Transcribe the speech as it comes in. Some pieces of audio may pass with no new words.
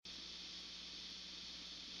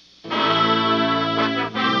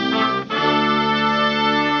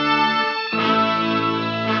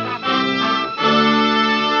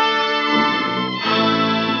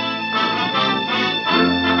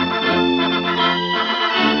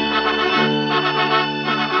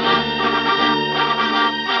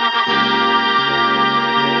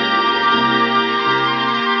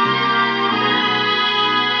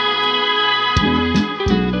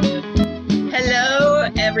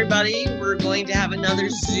everybody. We're going to have another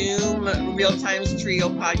Zoom Real Times Trio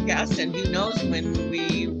podcast, and who knows when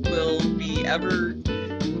we will be ever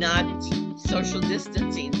not social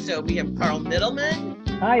distancing. So we have Carl Middleman.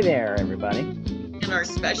 Hi there, everybody. And our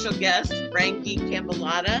special guest, Frankie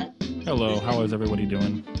Cambalata. Hello, how is everybody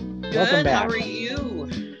doing? Good. Welcome back. How are you?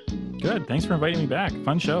 Good. Thanks for inviting me back.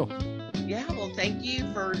 Fun show. Yeah, well, thank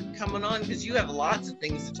you for coming on because you have lots of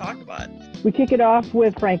things to talk about. We kick it off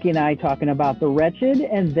with Frankie and I talking about The Wretched,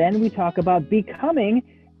 and then we talk about Becoming,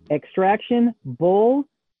 Extraction, Bull,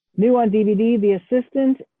 new on DVD, The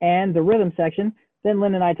Assistant, and the Rhythm section. Then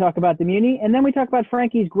Lynn and I talk about The Muni, and then we talk about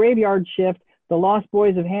Frankie's Graveyard Shift, The Lost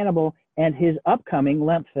Boys of Hannibal, and his upcoming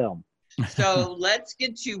Lemp film. So let's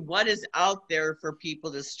get to what is out there for people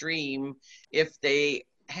to stream if they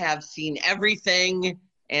have seen everything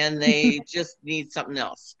and they just need something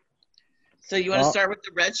else. So you want to start with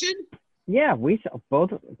The Wretched? Yeah, we saw,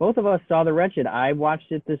 both of us saw The Wretched. I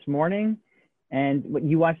watched it this morning, and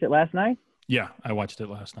you watched it last night? Yeah, I watched it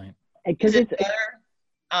last night. Because it's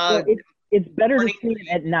better. It's better to see it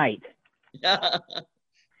at night.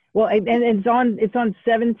 Well, and it's on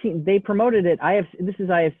 17. They promoted it. This is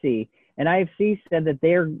IFC, and IFC said that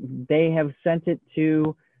they have sent it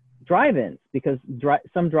to drive-ins because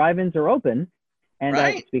some drive-ins are open. And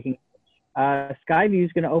right. Skyview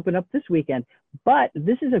is going to open up this weekend. But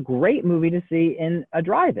this is a great movie to see in a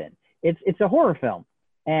drive-in. It's a horror film,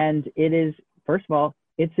 and it is, first of all,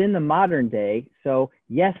 it's in the modern day. So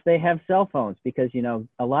yes, they have cell phones because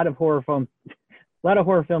a lot of horror films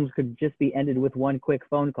could just be ended with one quick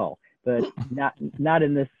phone call, but not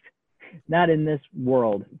in this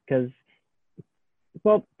world. Because,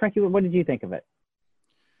 well, Frankie, what did you think of it?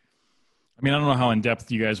 I mean, I don't know how in depth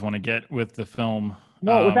you guys want to get with the film.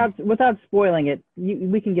 No, without spoiling it,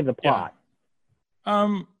 we can give the plot.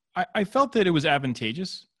 Yeah. I felt that it was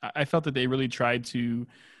advantageous. I felt that they really tried to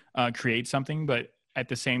create something, but at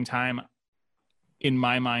the same time, in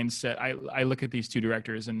my mindset, I look at these two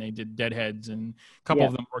directors, and they did Deadheads, and a couple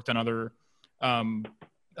of them worked on other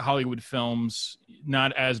Hollywood films,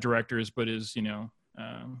 not as directors, but as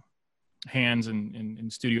hands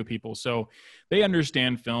and studio people. So they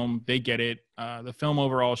understand film, they get it. The film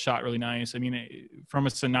overall shot really nice. I mean, from a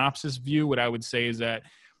synopsis view, what I would say is that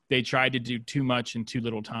they tried to do too much in too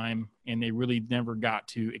little time, and they really never got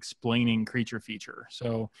to explaining creature feature.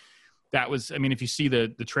 So that was, I mean, if you see the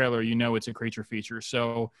trailer, it's a creature feature.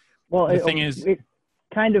 So the thing is, it's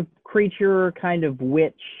kind of creature, kind of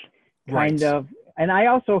witch, kind of, and I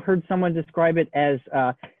also heard someone describe it as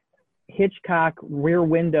Hitchcock Rear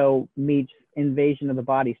Window meets Invasion of the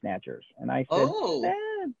Body Snatchers. And I said,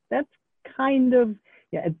 that's kind of,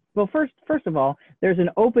 yeah. Well, first of all, there's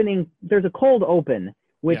a cold open,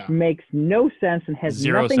 which makes no sense and has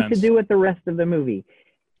nothing to do with the rest of the movie.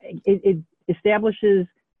 It establishes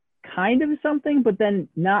kind of something, but then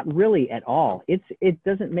not really at all. It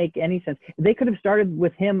doesn't make any sense. They could have started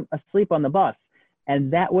with him asleep on the bus,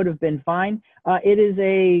 and that would have been fine.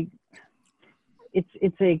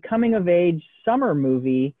 It's a coming of age summer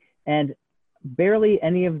movie, and barely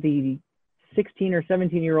any of the 16 or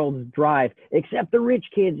 17-year-olds drive, except the rich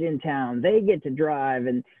kids in town. They get to drive,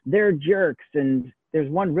 and they're jerks. And there's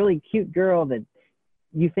one really cute girl that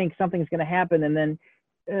you think something's going to happen, and then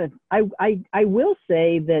I will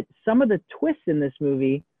say that some of the twists in this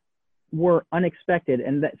movie were unexpected,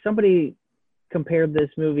 and that somebody compared this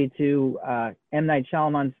movie to M. Night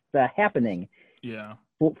Shyamalan's The Happening. Yeah.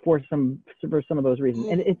 For some of those reasons,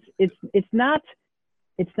 and it's not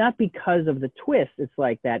because of the twist. It's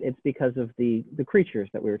like that. It's because of the creatures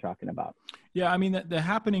that we were talking about. Yeah, I mean, the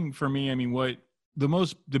Happening for me. I mean,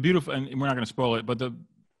 the beautiful, and we're not going to spoil it, but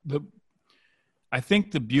I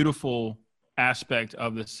think the beautiful aspect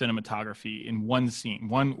of the cinematography in one scene,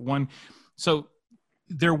 so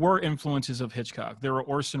there were influences of Hitchcock. There were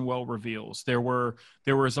Orson Welles reveals. There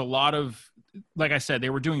was a lot of, like I said, they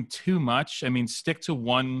were doing too much. I mean, stick to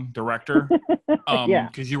one director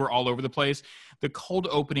because you were all over the place. The cold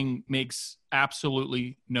opening makes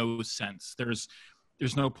absolutely no sense.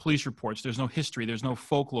 There's no police reports. There's no history. There's no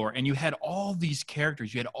folklore. And you had all these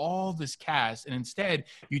characters. You had all this cast. And instead,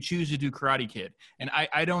 you choose to do Karate Kid. And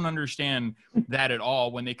I don't understand that at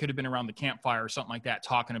all when they could have been around the campfire or something like that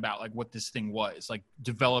talking about like what this thing was, like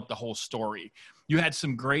develop the whole story. You had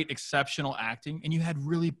some great, exceptional acting, and you had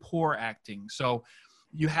really poor acting. So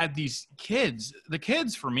you had these kids. The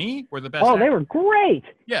kids, for me, were the best. Oh, they were great.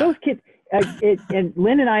 Yeah. Those kids. And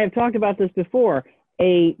Lynn and I have talked about this before.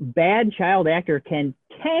 A bad child actor can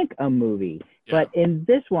tank a movie, but in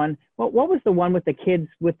this one, what was the one with the kids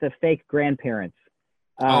with the fake grandparents?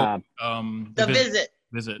 The Visit.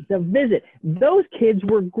 Visit. The Visit. Those kids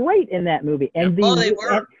were great in that movie, and they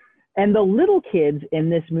were. And the little kids in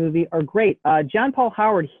this movie are great. John Paul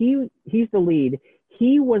Howard, he's the lead.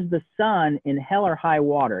 He was the son in Hell or High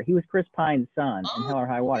Water. He was Chris Pine's son in Hell or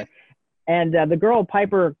High Water. And the girl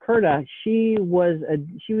Piper Curda, she was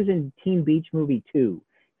in Teen Beach Movie 2.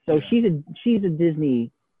 So she's a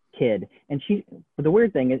Disney kid, and the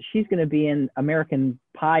weird thing is she's going to be in American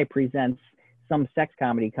Pie Presents, some sex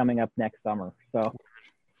comedy coming up next summer. So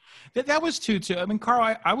that was too. I mean,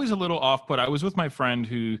 Carl, I was a little off put. I was with my friend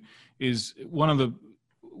who is one of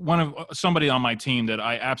somebody on my team that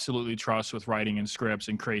I absolutely trust with writing and scripts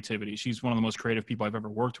and creativity. She's one of the most creative people I've ever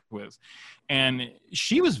worked with. And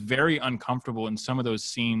she was very uncomfortable in some of those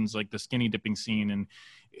scenes, like the skinny dipping scene. And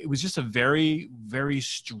it was just a very, very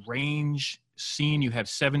strange scene. You have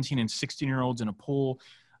 17 and 16-year-olds in a pool.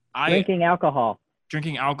 Drinking alcohol.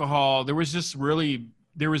 There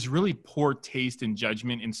was really poor taste and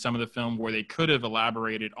judgment in some of the film where they could have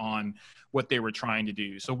elaborated on what they were trying to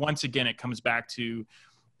do. So once again, it comes back to,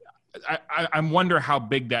 I wonder how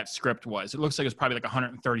big that script was. It looks like it's probably like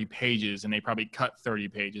 130 pages, and they probably cut 30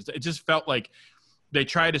 pages. It just felt like they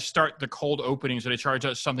tried to start the cold opening, so they charge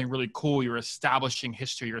us something really cool. You're establishing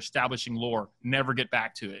history, you're establishing lore, never get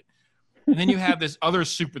back to it. And then you have this other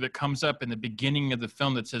super that comes up in the beginning of the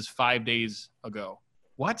film that says 5 days ago.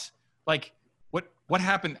 What? Like, what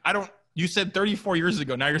happened? You said 34 years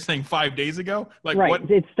ago. Now you're saying 5 days ago? Like, right. What?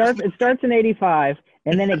 It starts in 85,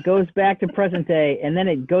 and then it goes back to present day, and then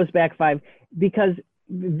it goes back 5, because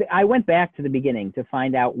I went back to the beginning to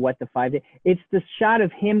find out what the 5 days. It's the shot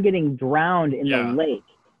of him getting drowned in the lake,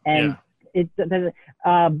 and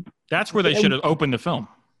that's where they should have opened the film.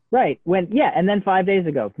 Right. And then 5 days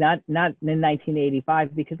ago, not in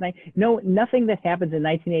 1985, because nothing that happens in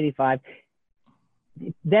 1985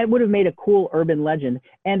 that would have made a cool urban legend.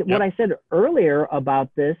 And what I said earlier about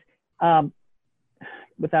this,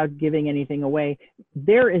 without giving anything away,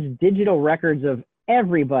 there is digital records of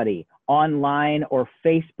everybody online or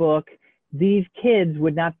Facebook. These kids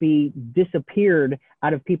would not be disappeared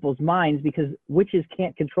out of people's minds because witches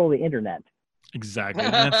can't control the internet. Exactly.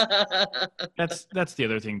 And that's the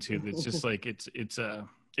other thing too. It's just like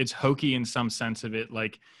it's hokey in some sense of it,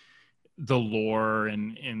 like the lore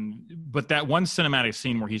but that one cinematic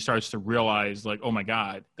scene where he starts to realize, like, oh my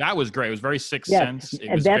God, that was great. It was very Sixth Sense.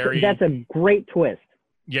 It was that's a great twist.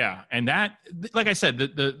 Yeah, and that, like I said,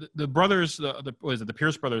 the brothers, the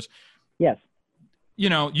Pierce brothers. Yes. You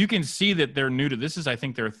know, you can see that they're new to this. Is I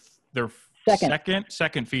think their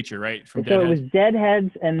second feature, right? So it was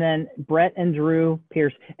Deadheads, and then Brett and Drew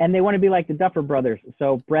Pierce, and they want to be like the Duffer Brothers.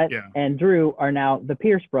 So Brett and Drew are now the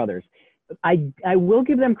Pierce brothers. I will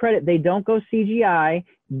give them credit. They don't go CGI.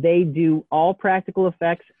 They do all practical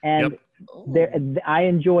effects, and I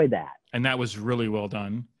enjoy that. And that was really well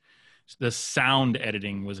done. The sound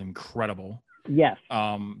editing was incredible. Yes.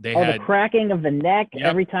 Had the cracking of the neck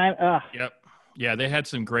every time. Ugh. Yep. Yeah, they had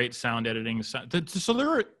some great sound editing. So there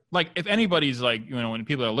were, like, if anybody's like, you know, when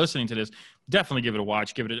people are listening to this, definitely give it a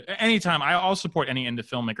watch. Give it anytime. I'll support any indie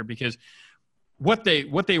filmmaker, because what they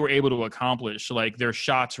were able to accomplish, like, their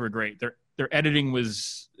shots were great. Their editing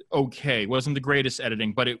was okay. It wasn't the greatest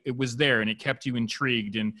editing, but it was there, and it kept you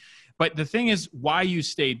intrigued. But the thing is, why you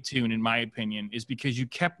stayed tuned, in my opinion, is because you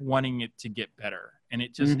kept wanting it to get better, and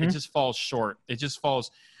it just falls short. It just falls.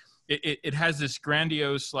 It has this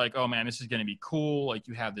grandiose, like, oh man, this is going to be cool. Like,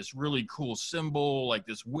 you have this really cool symbol, like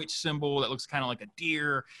this witch symbol that looks kind of like a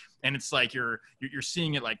deer, and it's like you're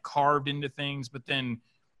seeing it like carved into things. But then,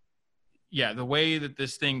 yeah, the way that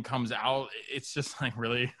this thing comes out, it's just like,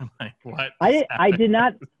 really, like, what? I did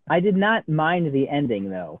not mind the ending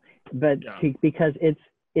though, but because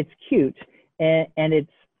it's cute, and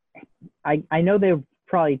it's I know they're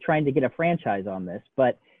probably trying to get a franchise on this,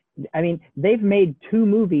 but I mean, they've made 2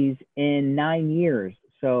 movies in 9 years.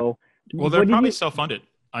 So, well, they're probably self-funded.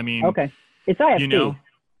 I mean, okay, it's IFC. You know,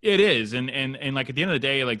 it is, and like, at the end of the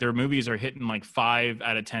day, like, their movies are hitting like 5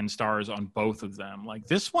 out of 10 stars on both of them. Like,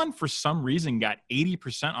 this one, for some reason, got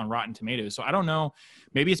 80% on Rotten Tomatoes. So I don't know.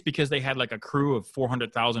 Maybe it's because they had like a crew of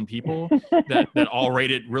 400,000 people that all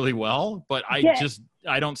rated really well. But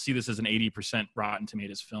I don't see this as an 80% Rotten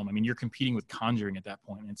Tomatoes film. I mean, you're competing with Conjuring at that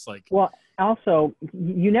point. It's like, well, also,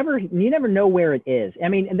 you never know where it is. I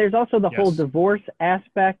mean, and there's also the whole divorce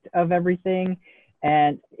aspect of everything,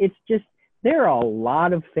 and it's just, there are a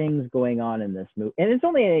lot of things going on in this movie, and it's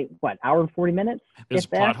only hour and 40 minutes. There's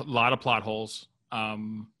a lot of plot holes.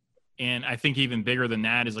 And I think even bigger than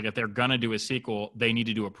that is, like, if they're gonna do a sequel, they need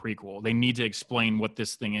to do a prequel. They need to explain what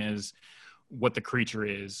this thing is, what the creature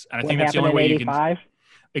is. And I think that's the only way you can.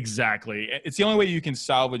 Exactly. It's the only way you can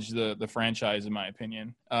salvage the franchise, in my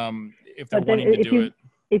opinion. If they're wanting to do it.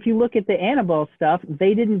 If you look at the Annabelle stuff,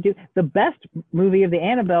 they didn't do the best movie of the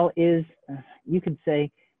Annabelle is, you could say,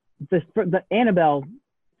 the Annabelle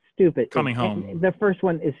stupid. Coming Home. The first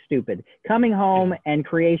one is stupid. Coming Home and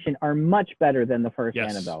Creation are much better than the first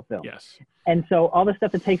Annabelle film. Yes. And so all the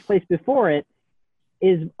stuff that takes place before it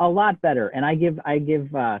is a lot better. And I give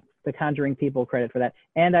the Conjuring people credit for that.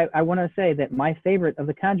 And I want to say that my favorite of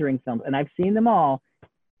the Conjuring films, and I've seen them all,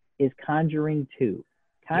 is Conjuring 2.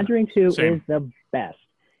 Conjuring 2 is the best.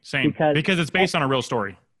 Same. Because it's based on a real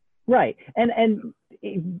story. Right. And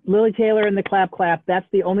Lily Taylor and the clap clap, that's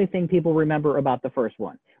the only thing people remember about the first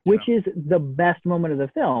one, which is the best moment of the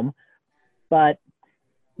film. But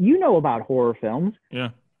you know about horror films. Yeah.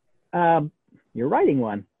 You're writing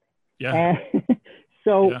one. Yeah. And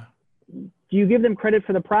so do you give them credit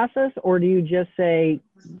for the process, or do you just say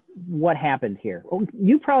what happened here? Well,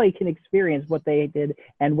 you probably can experience what they did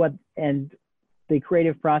and the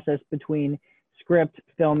creative process between script,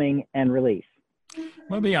 filming, and release.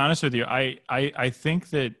 I'll be honest with you. I think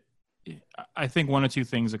one or two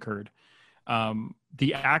things occurred.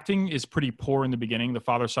 The acting is pretty poor in the beginning. The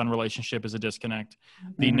father-son relationship is a disconnect.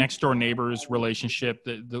 The next-door neighbor's relationship,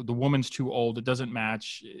 the woman's too old. It doesn't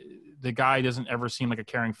match. The guy doesn't ever seem like a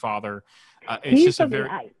caring father. He's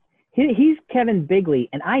Kevin Bigley,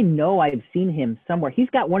 and I know I've seen him somewhere. He's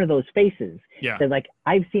got one of those faces that, like,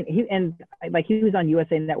 I've seen. He was on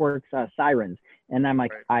USA Network's Sirens, and I'm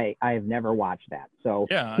like, I have never watched that. So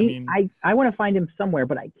I want to find him somewhere,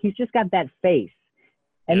 but he's just got that face.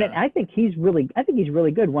 And then I think he's really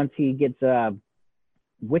good once he gets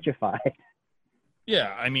witchified.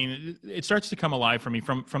 Yeah, I mean, it starts to come alive for me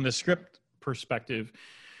from the script perspective.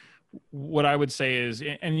 What I would say is,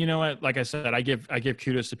 and you know what, like I said, I give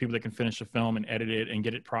kudos to people that can finish a film and edit it and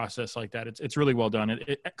get it processed like that. It's really well done.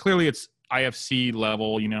 Clearly it's IFC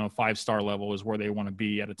level, 5-star level is where they want to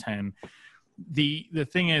be out of 10. The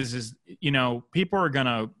thing is, people are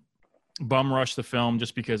gonna bum rush the film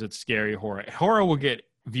just because it's scary horror. Horror will get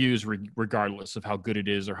views regardless of how good it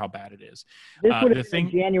is or how bad it is. This would have been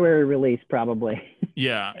a January release probably.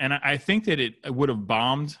 Yeah, and I think that it would have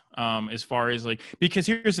bombed as far as because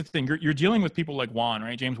here's the thing. You're dealing with people like Wan,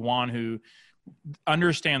 right? James Wan, who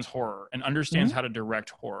understands horror and understands how to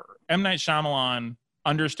direct horror. M. Night Shyamalan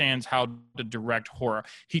understands how to direct horror.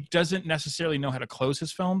 He doesn't necessarily know how to close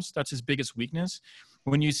his films. That's his biggest weakness.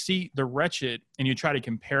 When you see The Wretched and you try to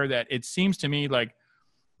compare that, it seems to me like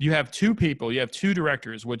you have two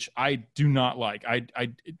directors, which I do not like.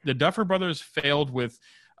 The Duffer Brothers failed with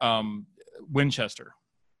Winchester,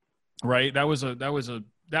 right? That was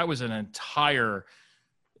an entire.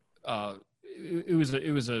 It was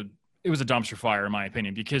a dumpster fire in my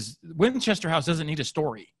opinion, because Winchester House doesn't need a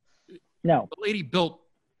story. No, the lady built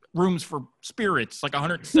rooms for spirits, like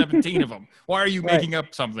 117 of them. Why are you making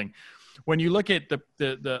up something? When you look at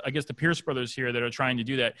the I guess the Pierce brothers here that are trying to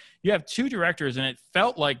do that, you have two directors, and it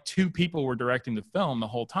felt like two people were directing the film the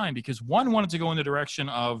whole time, because one wanted to go in the direction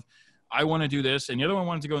of, I want to do this, and the other one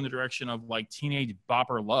wanted to go in the direction of like teenage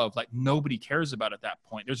bopper love, like nobody cares about at that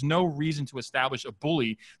point. There's no reason to establish a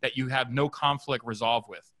bully that you have no conflict resolve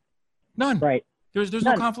with. None. Right. There's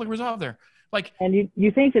no conflict resolve there. And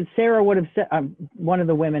you think that Sarah would have said, one of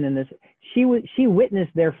the women in this, she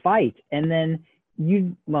witnessed their fight, and then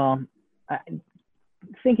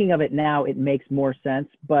thinking of it now, it makes more sense.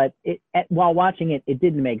 But while watching it, it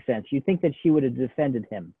didn't make sense. You think that she would have defended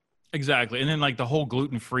him. Exactly. And then the whole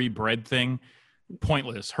gluten-free bread thing,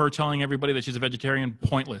 pointless. Her telling everybody that she's a vegetarian,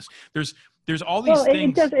 pointless. There's all these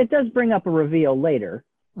things. It does bring up a reveal later.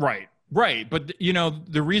 Right. But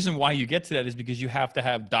the reason why you get to that is because you have to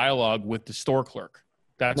have dialogue with the store clerk.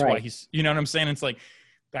 That's why he's, you know what I'm saying? It's like,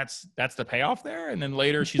 that's the payoff there. And then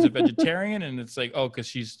later she's a vegetarian, and it's like, oh, cause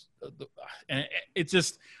she's, and it's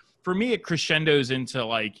just, for me, it crescendos into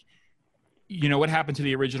what happened to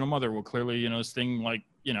the original mother? Well, clearly, this thing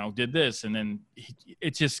did this. And then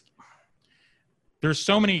it's just, there's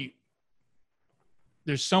so many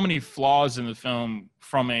flaws in the film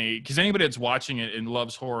because anybody that's watching it and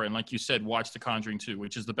loves horror, and like you said, watch The Conjuring 2,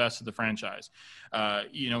 which is the best of the franchise.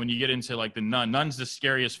 When you get into The Nun's the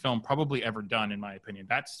scariest film probably ever done, in my opinion.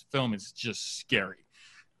 That film is just scary.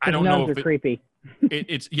 I don't know if it's creepy.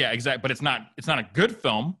 It's exactly, but it's not a good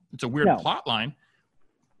film. It's a weird plot line,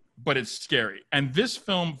 but it's scary. And this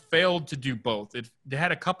film failed to do both. It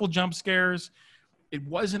had a couple jump scares. It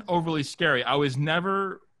wasn't overly scary. I was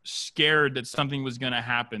never scared that something was going to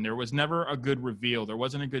happen. There was never a good reveal. There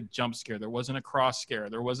wasn't a good jump scare. There wasn't a cross scare.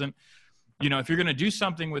 There wasn't You know, if you're going to do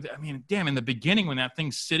something with, I mean, damn, in the beginning when that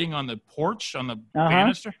thing's sitting on the porch, on the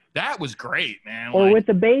banister, that was great, man. Or with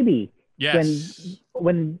the baby. Yes.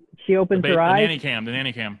 When she opens her eyes. The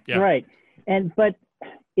nanny cam. Yeah. Right. But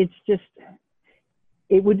it's just,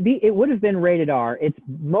 it would have been rated R. It's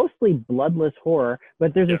mostly bloodless horror,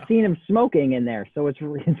 but there's a scene of smoking in there. So it's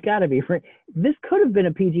got to be, this could have been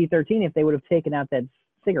a PG-13 if they would have taken out that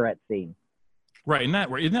cigarette scene. Right,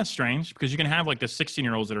 isn't that strange? Because you can have like the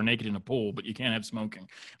 16-year-olds that are naked in a pool, but you can't have smoking.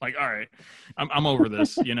 Like, all right, I'm over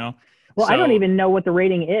this, you know. Well, I don't even know what the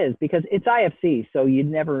rating is because it's IFC, so you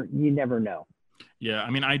never know. Yeah, I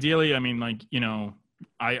mean, ideally, I mean, like, you know,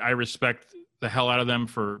 I respect the hell out of them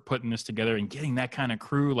for putting this together and getting that kind of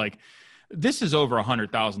crew. Like, this is over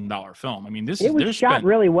 $100,000 film. I mean, it was shot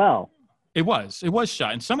really well. It was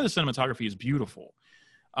shot, and some of the cinematography is beautiful,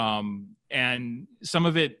 and some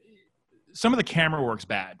of the camera work's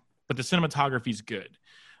bad, but the cinematography is good.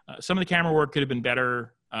 Some of the camera work could have been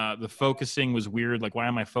better. The focusing was weird. Like, why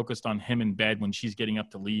am I focused on him in bed when she's getting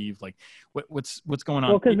up to leave? Like, what's going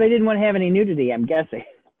on? Well, because they didn't want to have any nudity, I'm guessing.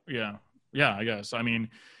 Yeah, I guess. I mean,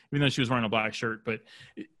 even though she was wearing a black shirt, but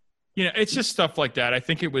you know, it's just stuff like that. I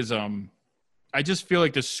think it was. I just feel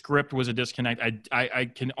like the script was a disconnect. I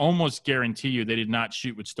can almost guarantee you they did not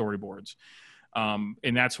shoot with storyboards.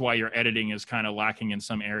 And that's why your editing is kind of lacking in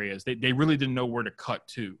some areas. They really didn't know where to cut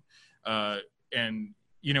to. And,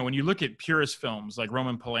 you know, when you look at purist films like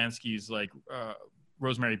Roman Polanski's, like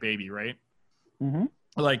Rosemary Baby, right? Mm-hmm.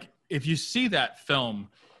 Like, if you see that film,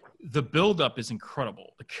 the buildup is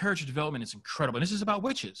incredible. The character development is incredible. And this is about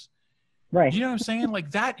witches. Right. You know what I'm saying?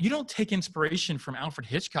 Like that, you don't take inspiration from Alfred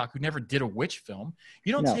Hitchcock, who never did a witch film.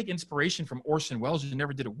 You don't take inspiration from Orson Welles, who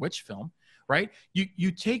never did a witch film, right?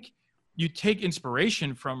 You take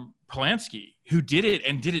inspiration from Polanski, who did it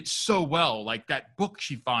and did it so well. Like that book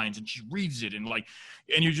she finds and she reads it, and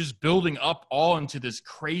you're just building up all into this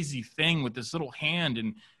crazy thing with this little hand.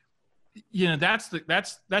 And you know, that's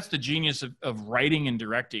the genius of writing and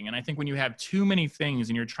directing. And I think when you have too many things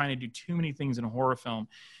and you're trying to do too many things in a horror film,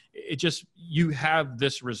 you have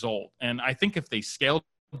this result. And I think if they scaled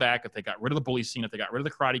back, if they got rid of the bully scene, if they got rid of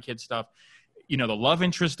the Karate Kid stuff, you know, the love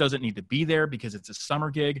interest doesn't need to be there because it's a summer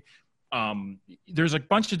gig. There's a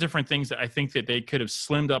bunch of different things that I think that they could have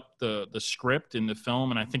slimmed up the script in the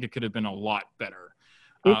film, and I think it could have been a lot better.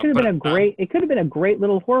 It could have been a great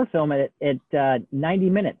little horror film at 90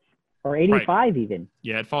 minutes or 85 right. Even.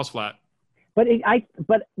 Yeah, it falls flat. But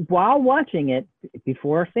while watching it,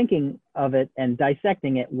 before thinking of it and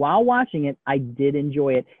dissecting it, while watching it, I did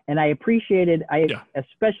enjoy it, and I appreciated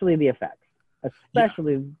especially the effects,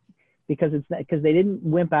 because they didn't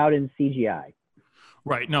wimp out in CGI.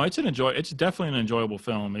 Right. No, it's definitely an enjoyable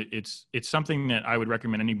film. It's something that I would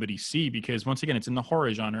recommend anybody see because once again, it's in the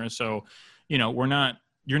horror genre. So, you know,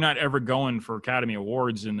 you're not ever going for Academy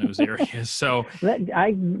Awards in those areas. So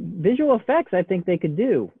visual effects, I think they could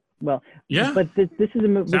do. Well, yeah, but this is a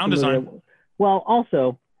movie. Sound design. Well,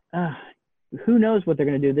 also, who knows what they're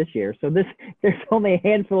going to do this year? So there's only a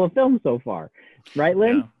handful of films so far, right,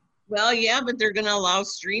 Lynn? Yeah. Well, yeah, but they're going to allow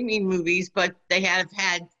streaming movies, but they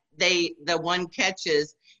the one catch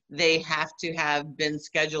is they have to have been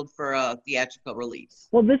scheduled for a theatrical release.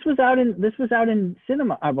 Well, this was out in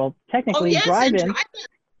cinema. Well, technically, drive-in.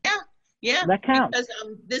 Yeah, that counts. Because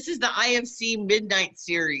this is the IFC Midnight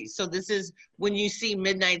Series. So this is when you see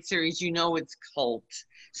Midnight Series, you know it's cult.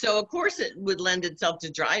 So of course it would lend itself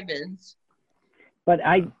to drive-ins. But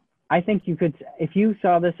I think you could, if you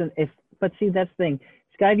saw this, but see, that's the thing.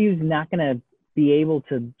 Skyview's not going to be able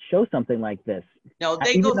to show something like this. No,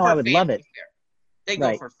 they go for family love it. Fair. They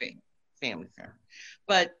go for family fair.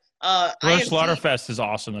 But Slaughterfest is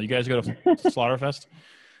awesome though. You guys go to Slaughterfest?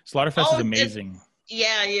 Slaughterfest is amazing.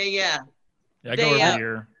 Yeah. Yeah, I go every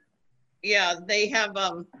year. Yeah, they have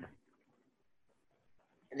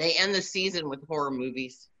they end the season with horror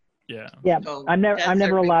movies. Yeah. Yeah. So I'm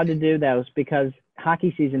never allowed to do those because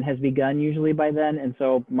hockey season has begun usually by then, and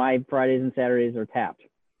so my Fridays and Saturdays are tapped.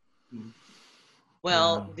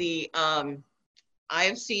 Well, the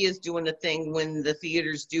IFC is doing a thing when the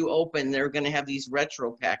theaters do open, they're going to have these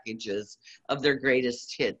retro packages of their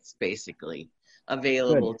greatest hits, basically,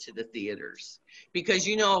 available to the theaters. Because,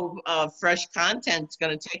 you know, fresh content's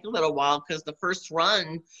going to take a little while because the first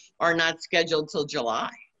run are not scheduled till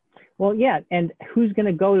July. Well, yeah, and who's going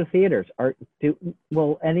to go to theaters?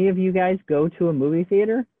 Will any of you guys go to a movie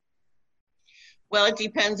theater? Well, it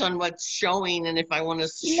depends on what's showing and if I want to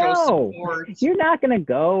show support. You're not going to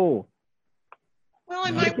go. Well,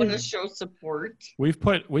 I might want to show support. We've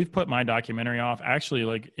put my documentary off. Actually,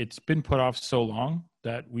 like it's been put off so long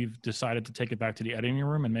that we've decided to take it back to the editing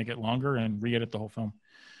room and make it longer and re-edit the whole film.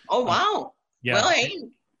 Oh, wow. Yeah. Well, hey,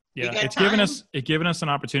 yeah, it's given us an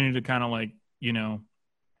opportunity to kind of like,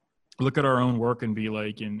 look at our own work and be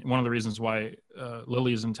like, and one of the reasons why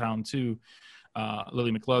Lily is in town too,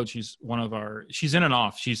 Lily McLeod, she's in and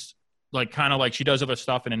off. She's like kind of like she does other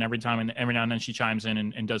stuff, and then every now and then she chimes in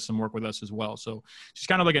and does some work with us as well. So she's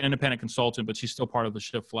kind of like an independent consultant, but she's still part of the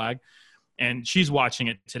Shift Flag. And she's watching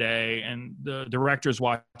it today, and the director's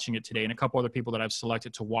watching it today, and a couple other people that I've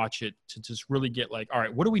selected to watch it to just really get like, all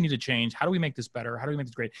right, what do we need to change? How do we make this better? How do we make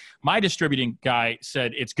this great? My distributing guy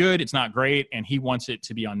said it's good, it's not great, and he wants it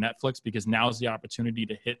to be on Netflix because now's the opportunity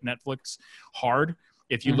to hit Netflix hard.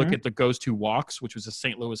 If you look at the Ghost Who Walks, which was a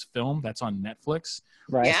St. Louis film, that's on Netflix.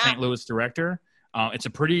 Right. Yeah. St. Louis director. It's a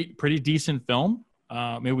pretty decent film.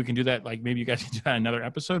 Maybe we can do that. Like maybe you guys can do that in another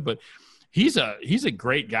episode, but he's a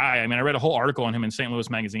great guy. I mean, I read a whole article on him in St. Louis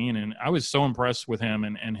Magazine, and I was so impressed with him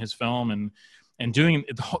and his film and doing,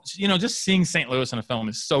 just seeing St. Louis in a film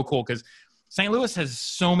is so cool because St. Louis has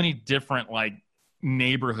so many different like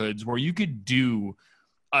neighborhoods where you could do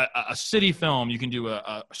a city film, you can do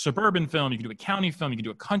a suburban film, you can do a county film, you can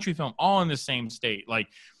do a country film, all in the same state. Like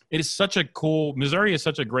it is such a cool, Missouri is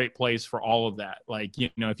such a great place for all of that. Like,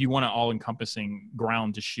 if you want an all encompassing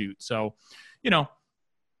ground to shoot. So,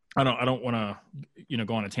 I don't want to,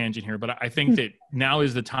 go on a tangent here, but I think that now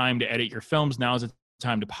is the time to edit your films. Now is the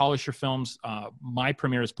time to polish your films. My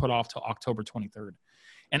premiere is put off till October 23rd.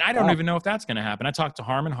 And I don't even know if that's going to happen. I talked to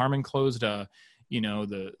Harmon. Harmon closed, the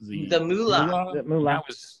Moolah.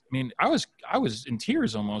 I was in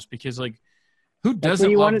tears almost because like, who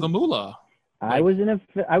doesn't love the Moolah? Like, I was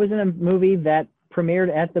in a movie that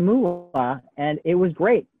premiered at the Moolah, and it was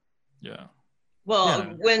great. Yeah. Well,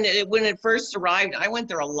 when it first arrived, I went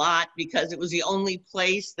there a lot because it was the only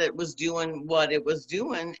place that was doing what it was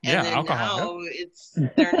doing. And then now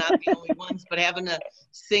they're not the only ones, but having a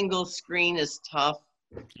single screen is tough.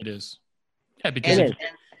 It is. Yeah, because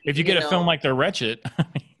if you get a film like The Wretched,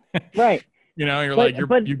 right. You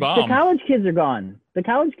bomb. The college kids are gone.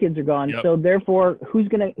 Yep. So therefore, who's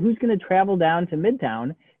gonna travel down to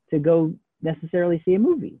Midtown to go necessarily see a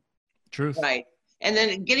movie? Truth. Right. And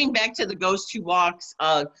then getting back to the Ghost Who Walks,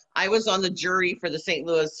 I was on the jury for the St.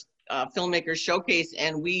 Louis Filmmakers Showcase,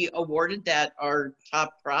 and we awarded that our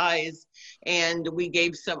top prize, and we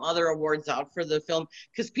gave some other awards out for the film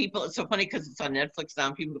because it's so funny because it's on Netflix now,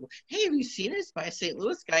 and people go, hey, have you seen it? It's by a St.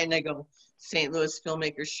 Louis guy, and I go, St. Louis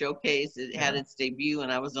Filmmakers Showcase. It had its debut,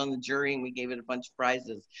 and I was on the jury, and we gave it a bunch of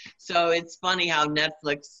prizes. So it's funny how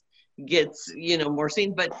Netflix gets more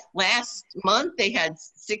seen, but last month they had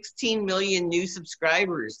 16 million new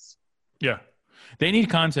subscribers. Yeah, they need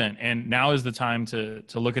content, and now is the time to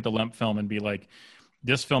look at the Lemp film and be like,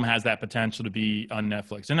 this film has that potential to be on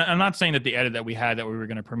Netflix. And I'm not saying that the edit that we had that we were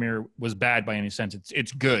going to premiere was bad by any sense.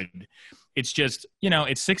 It's good. It's just,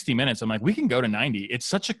 it's 60 minutes. I'm like, we can go to 90. It's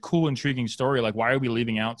such a cool, intriguing story. Like, why are we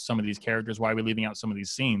leaving out some of these characters? Why are we leaving out some of these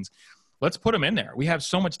scenes? Let's put them in there. We have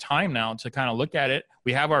so much time now to kind of look at it.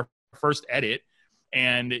 We have our first edit,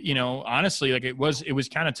 and honestly, like it was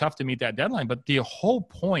kind of tough to meet that deadline, but the whole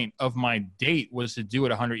point of my date was to do it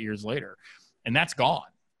 100 years later, and that's gone.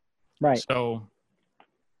 Right. So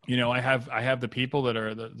I have the people that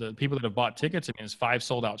are the people that have bought tickets. I mean, it's 5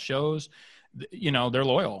 sold out shows. They're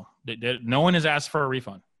loyal. No one has asked for a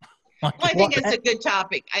refund. Well, I think it's a good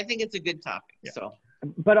topic. Yeah. So,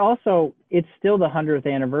 but also it's still the 100th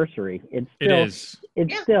anniversary. It is.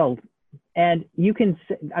 Still. And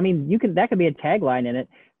that could be a tagline in it.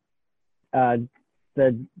 On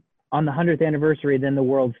the 100th anniversary, then the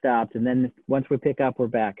world stopped, and then once we pick up, we're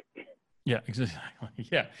back. Yeah, exactly.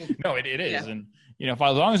 Yeah, no, it is, yeah. And as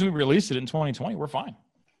long as we release it in 2020, we're fine.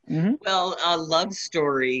 Mm-hmm. Well, Love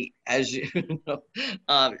Story, as you know,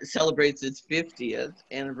 celebrates its 50th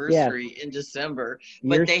anniversary in December.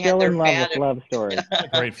 But You're they still had their in love with Love Story. It's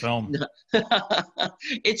a great film.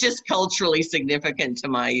 It's just culturally significant to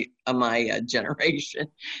my generation.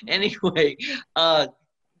 Anyway,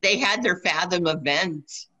 they had their Fathom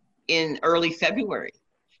event in early February,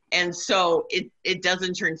 and so it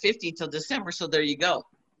doesn't turn 50 till December. So there you go.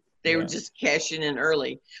 They were just cashing in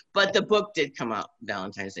early. But the book did come out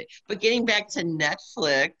Valentine's Day. But getting back to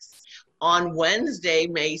Netflix, on Wednesday,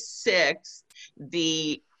 May 6th,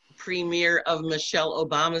 the premiere of Michelle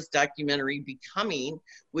Obama's documentary, Becoming,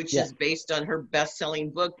 which is based on her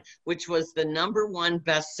best-selling book, which was the #1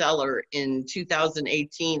 bestseller in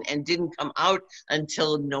 2018 and didn't come out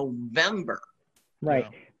until November. Right.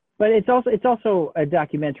 Yeah. But it's also a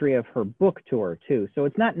documentary of her book tour too. So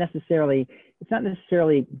it's not necessarily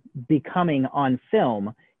Becoming on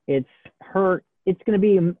film. It's going to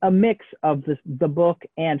be a mix of the book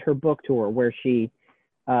and her book tour, where she,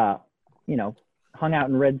 hung out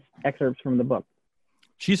and read excerpts from the book.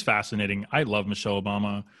 She's fascinating. I love Michelle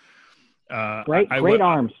Obama. Great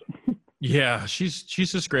arms. Yeah, she's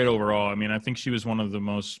just great overall. I mean, I think she was one of the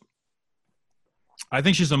most. I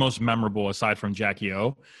think she's the most memorable aside from Jackie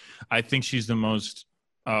O. I think she's the most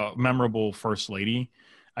memorable first lady.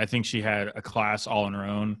 I think she had a class all on her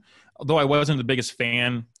own. Although I wasn't the biggest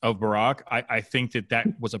fan of Barack, I think that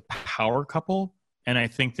was a power couple, and I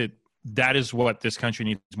think that is what this country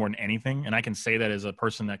needs more than anything. And I can say that as a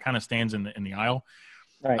person that kind of stands in the aisle.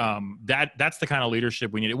 Right. That's the kind of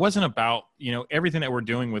leadership we need. It wasn't about, everything that we're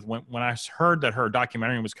doing with when I heard that her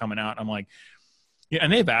documentary was coming out, I'm like, yeah,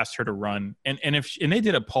 and they've asked her to run. And they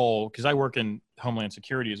did a poll, because I work in Homeland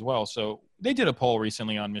Security as well. So they did a poll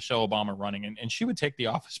recently on Michelle Obama running, and she would take the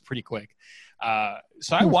office pretty quick.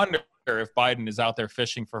 So I wonder if Biden is out there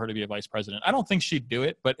fishing for her to be a vice president. I don't think she'd do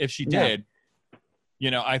it, but if she did,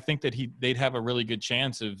 I think that they'd have a really good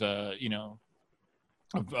chance of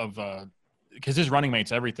because his running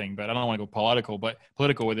mate's everything, but I don't want to go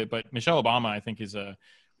political with it. But Michelle Obama, I think, is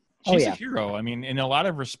she's a hero. I mean, in a lot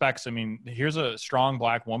of respects, I mean, here's a strong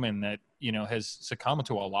Black woman that, has succumbed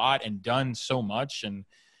to a lot and done so much. And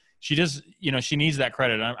she just, she needs that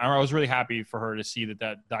credit. I was really happy for her to see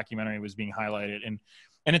that documentary was being highlighted.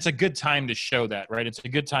 And it's a good time to show that, right? It's a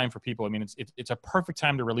good time for people. I mean, it's a perfect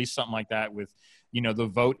time to release something like that with, the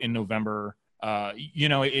vote in November.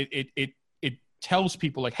 It tells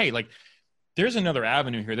people like, hey, like, there's another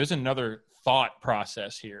avenue here. There's another thought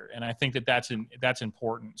process here. And I think that's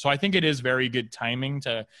important. So I think it is very good timing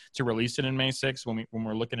to release it in May 6th when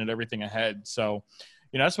we're looking at everything ahead. So,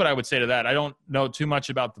 that's what I would say to that. I don't know too much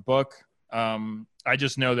about the book. I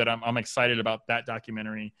just know that I'm excited about that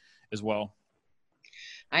documentary as well.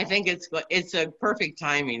 I think it's a perfect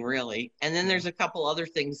timing, really. And then there's a couple other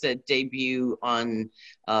things that debut on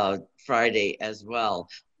Friday as well.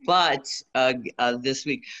 But this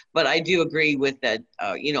week, but I do agree with that.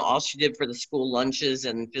 All she did for the school lunches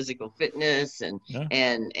and physical fitness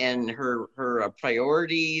and her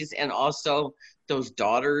priorities, and also those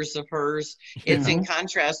daughters of hers. It's in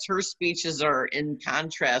contrast. Her speeches are in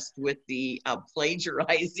contrast with the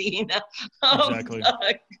plagiarizing of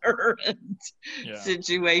the current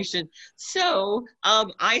situation. So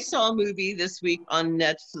I saw a movie this week on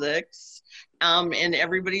Netflix. And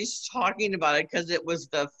everybody's talking about it because it was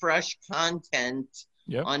the fresh content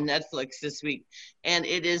on Netflix this week. And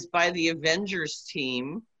it is by the Avengers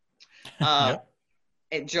team.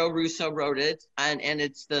 Joe Russo wrote it. And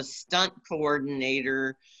it's the stunt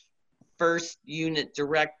coordinator, first unit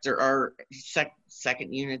director, or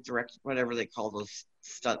second unit director, whatever they call those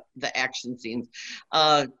the action scenes.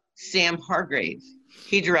 Sam Hargrave.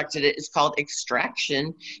 He directed it. It's called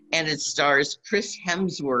Extraction, and it stars Chris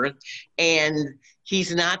Hemsworth. And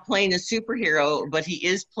he's not playing a superhero, but he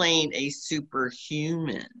is playing a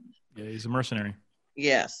superhuman. Yeah, he's a mercenary.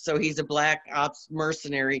 Yes, so he's a Black Ops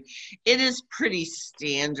mercenary. It is pretty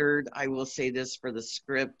standard, I will say this for the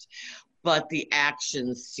script, but the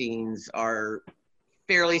action scenes are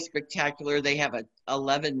fairly spectacular. They have a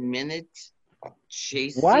 11-minute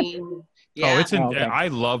chase scene. Yeah. I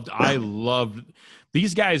loved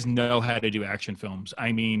these guys know how to do action films.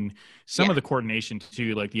 I mean, some of the coordination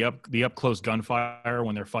too, like the up close gunfire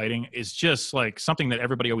when they're fighting is just like something that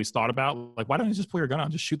everybody always thought about. Like, why don't you just pull your gun out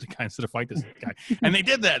and just shoot the guy instead of fight this guy? And they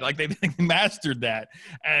did that. Like they mastered that.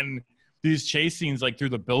 And these chase scenes like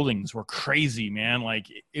through the buildings were crazy, man. Like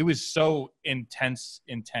it was so intense.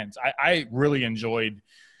 I really enjoyed.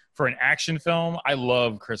 For an action film, I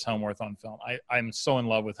love Chris Hemsworth on film. I'm so in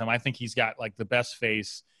love with him. I think he's got like the best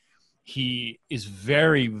face. He is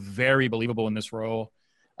very, very believable in this role.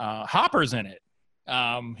 Hopper's in it.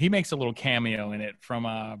 He makes a little cameo in it from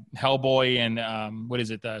Hellboy and what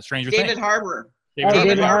is it? Stranger Things. David Harbour.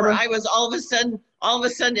 David Harbour. I was all of a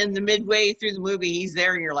sudden in the midway through the movie, he's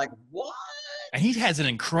there, and you're like, what? And he has an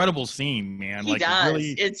incredible scene, man. He does.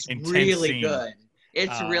 It's really good.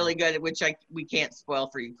 It's really good, which we can't spoil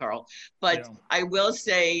for you, Carl. But I will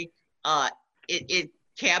say it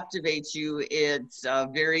captivates you. It's a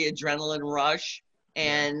very adrenaline rush.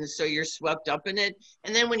 And so you're swept up in it.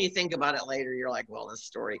 And then when you think about it later, you're like, well, the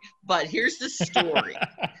story. But here's the story.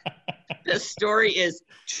 The story is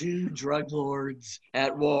two drug lords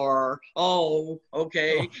at war. Oh,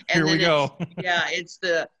 okay. And here we go. It's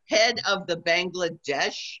the head of the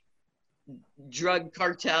Bangladesh drug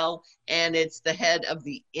cartel, and it's the head of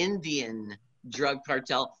the Indian drug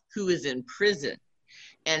cartel who is in prison,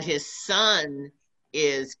 and his son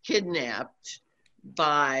is kidnapped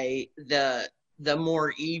by the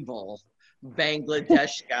more evil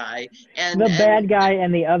Bangladesh guy, and bad guy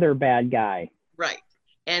and the other bad guy, right?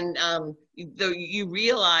 And you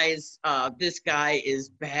realize this guy is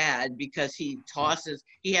bad because he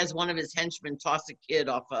has one of his henchmen toss a kid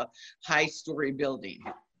off a high-story building.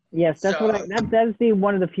 Yes, that's that's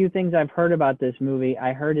one of the few things I've heard about this movie.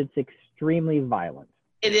 I heard it's extremely violent.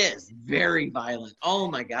 It is very violent. Oh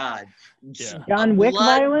my God. Yeah. John Wick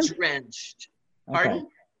violent? Drenched. Okay. Pardon?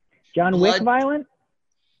 John Wick violent?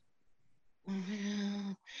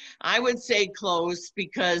 I would say close,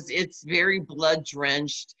 because it's very blood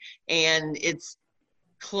drenched and it's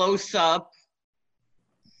close up.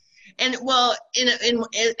 And well,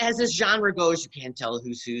 as this genre goes, you can't tell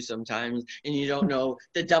who's who sometimes, and you don't know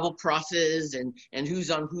the double crosses and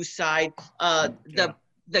who's on whose side. The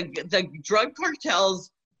drug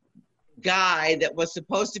cartel's guy that was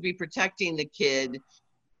supposed to be protecting the kid,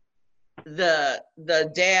 the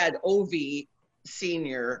dad, Ovi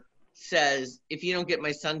Sr., says, if you don't get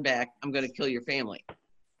my son back, I'm going to kill your family.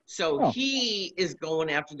 So he is going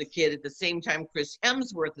after the kid at the same time Chris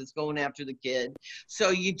Hemsworth is going after the kid. So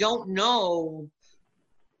you don't know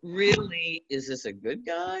really, is this a good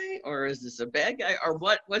guy or is this a bad guy or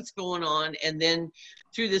what's going on? And then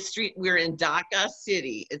through the street, we're in Dhaka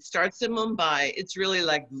City. It starts in Mumbai. It's really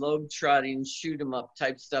like globe-trotting, shoot 'em up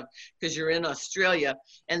type stuff because you're in Australia.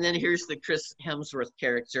 And then here's the Chris Hemsworth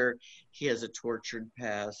character. He has a tortured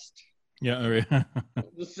past. Yeah.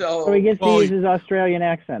 So he gets to use his Australian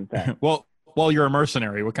accent then. Well, you're a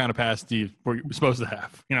mercenary. What kind of past were you supposed to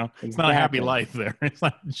have? You know, it's not a happy life there. It's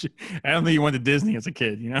not. I don't think you went to Disney as a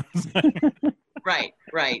kid. You know. Right.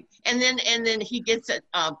 And then he gets it.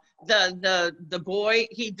 The boy.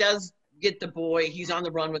 He does get the boy. He's on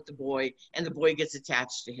the run with the boy, and the boy gets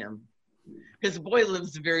attached to him because the boy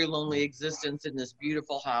lives a very lonely existence in this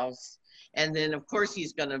beautiful house. And then, of course,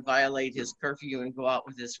 he's going to violate his curfew and go out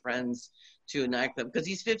with his friends to a nightclub because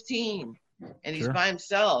he's 15 and he's by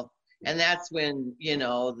himself. And that's when,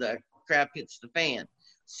 the crap hits the fan.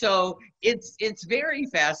 So it's very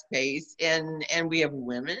fast paced, and we have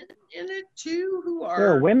women in it too who are.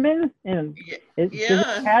 There are women, and does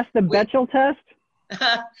it pass the Bechdel test?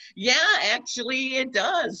 Yeah, actually, it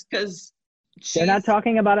does because they're not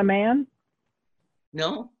talking about a man.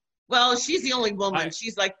 No, well, she's the only woman.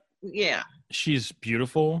 She's like. Yeah, she's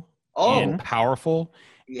beautiful and powerful,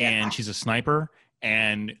 and she's a sniper,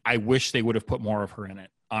 and I wish they would have put more of her in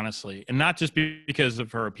it, honestly, and not just because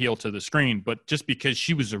of her appeal to the screen, but just because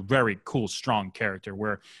she was a very cool, strong character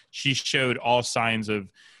where she showed all signs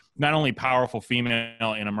of not only powerful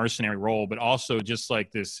female in a mercenary role, but also just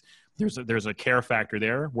like this. There's a care factor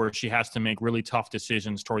there where she has to make really tough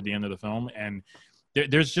decisions toward the end of the film, and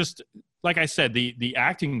there's just, like I said, the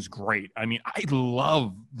acting's great. I mean, I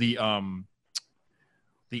love the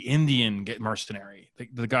Indian mercenary,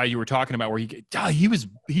 the guy you were talking about, where he's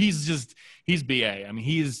BA. I mean,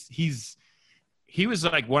 he was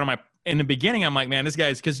like one of my, in the beginning, I'm like, man, this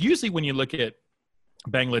guy's, because usually when you look at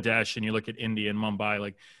Bangladesh and you look at India and Mumbai,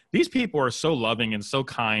 like these people are so loving and so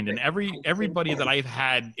kind, and everybody that I've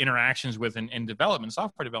had interactions with in development,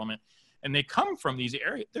 software development, and they come from these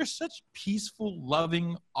areas. They're such peaceful,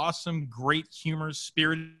 loving, awesome, great, humorous,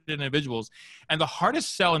 spirited individuals. And the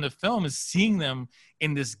hardest sell in the film is seeing them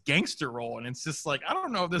in this gangster role. And it's just like, I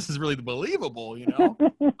don't know if this is really believable,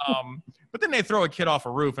 But then they throw a kid off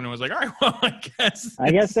a roof, and it was like, all right, well,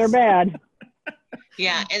 I guess they're bad.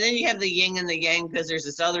 Yeah, and then you have the yin and the yang because there's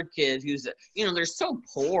this other kid who's, they're so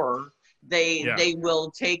poor. They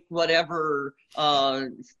will take whatever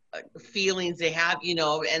feelings they have,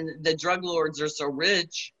 and the drug lords are so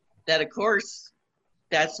rich that, of course,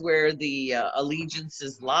 that's where the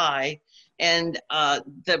allegiances lie. And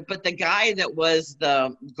but the guy that was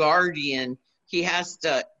the guardian, he has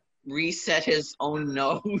to reset his own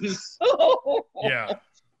nose. Yeah.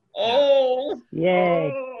 Oh,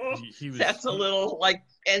 yay! That's a little like,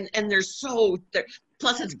 and they're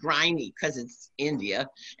plus it's grimy because it's India,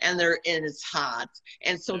 and it's hot,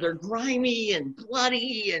 and so they're grimy and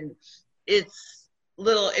bloody, and it's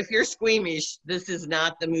little. If you're squeamish, this is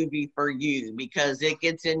not the movie for you because it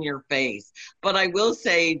gets in your face. But I will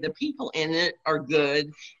say the people in it are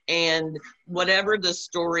good, and whatever the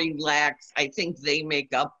story lacks, I think they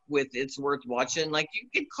make up with. It's worth watching. Like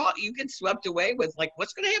you get swept away with like,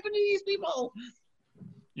 what's going to happen to these people?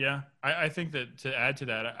 Yeah, I think that to add to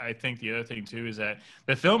that, I think the other thing too is that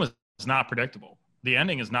the film is not predictable. The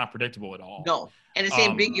ending is not predictable at all. No, and it's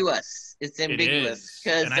ambiguous. It's ambiguous.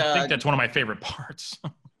 And I think that's one of my favorite parts.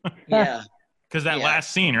 Yeah. Because that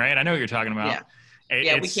last scene, right? I know what you're talking about. Yeah.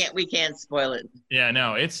 Yeah, we can't spoil it. Yeah,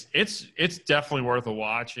 no, it's definitely worth a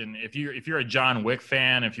watch. And if you're a John Wick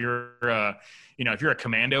fan, if you're if you're a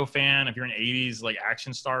Commando fan, if you're an 80s like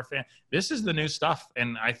action star fan, this is the new stuff.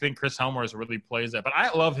 And I think Chris Helmers really plays that. But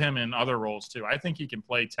I love him in other roles too. I think he can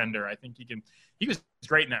play tender. I think he was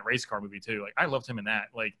great in that race car movie too. Like I loved him in that.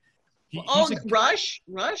 Like Rush.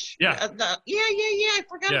 Yeah. I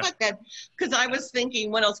forgot about that because I was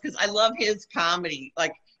thinking what else? Because I love his comedy.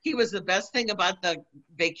 Like he was the best thing about the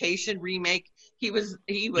Vacation remake. He was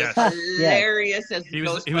hilarious as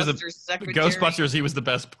Ghostbusters secretary. Ghostbusters, he was the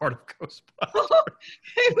best part of Ghostbusters.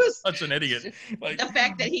 He was such an idiot. Like, the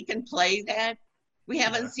fact that he can play that, we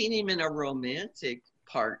haven't seen him in a romantic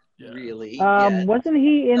part really. Wasn't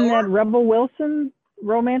he in that Rebel Wilson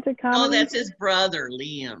romantic comedy? Oh, that's his brother,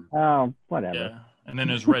 Liam. Oh, whatever. Yeah, and then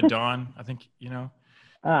there's Red Dawn. I think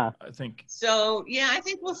I think so. Yeah, I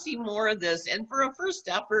think we'll see more of this. And for a first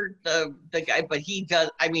effort, the guy, but he does.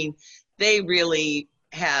 I mean, they really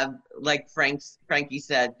have, like Frankie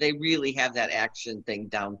said, they really have that action thing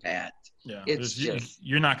down pat. Yeah,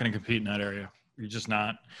 you're not going to compete in that area. You're just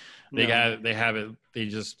not. They have it. They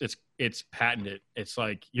just it's patented. It's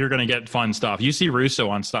like you're going to get fun stuff. You see Russo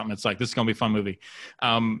on something, it's like this is going to be a fun movie.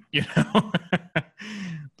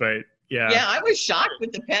 But yeah. Yeah, I was shocked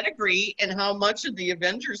with the pedigree and how much of the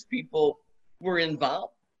Avengers people were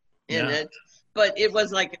involved in it. But it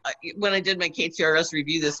was like when I did my KTRS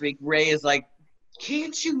review this week, Ray is like,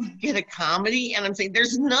 can't you get a comedy? And I'm saying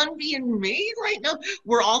there's none being made right now.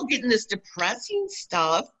 We're all getting this depressing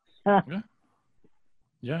stuff.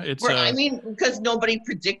 Yeah, it's. I mean, because nobody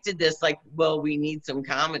predicted this. Like, well, we need some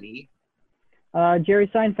comedy.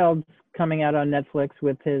 Jerry Seinfeld's coming out on Netflix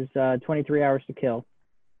with his 23 Hours to Kill,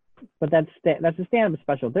 but that's a stand-up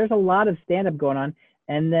special. There's a lot of stand-up going on,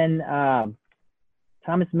 and then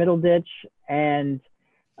Thomas Middleditch and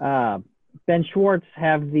Ben Schwartz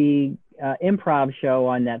have the improv show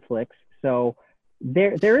on Netflix. So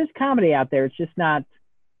there is comedy out there. It's just not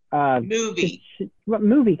movie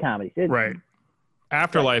comedies. Right.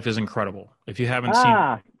 Afterlife is incredible. If you haven't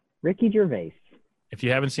seen Ricky Gervais. If you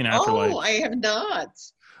haven't seen Afterlife. Oh, I have not.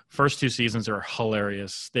 First 2 seasons are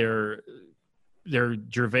hilarious. They're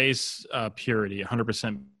Gervais purity,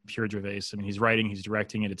 100% pure Gervais. I mean, he's writing, he's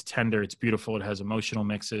directing it. It's tender, it's beautiful, it has emotional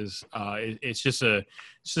mixes. It's just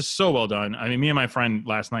so well done. I mean, me and my friend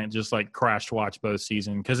last night just like crashed watched both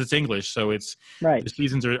seasons because it's English, so it's the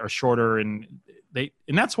seasons are shorter and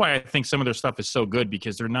that's why I think some of their stuff is so good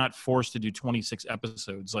because they're not forced to do 26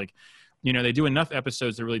 episodes. Like, they do enough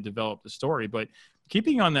episodes to really develop the story. But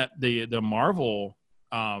keeping on that the Marvel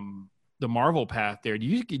path there,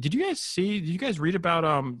 did you guys read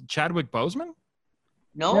about Chadwick Boseman?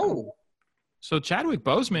 No. So Chadwick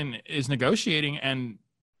Boseman is negotiating and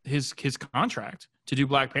his contract to do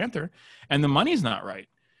Black Panther, and the money's not right,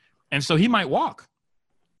 and so he might walk.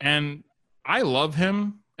 And I love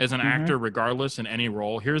him as an actor, regardless in any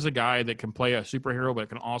role. Here's a guy that can play a superhero, but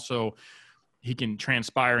he can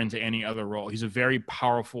transpire into any other role. He's a very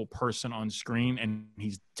powerful person on screen, and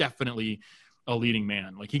he's definitely a leading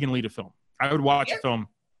man. Like, he can lead a film. I would watch a film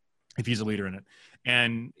if he's a leader in it.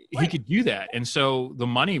 And he could do that. And so the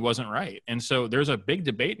money wasn't right. And so there's a big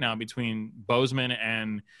debate now between Boseman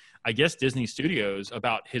and I guess Disney Studios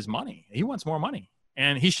about his money. He wants more money.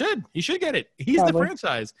 And he should get it. He's the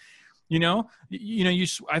franchise.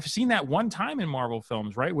 I've seen that one time in Marvel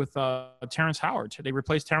films, right? With Terrence Howard. They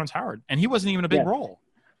replaced Terrence Howard, and he wasn't even a big role.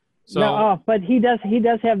 So, but he does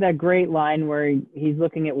have that great line where he's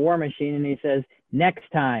looking at War Machine and he says, "Next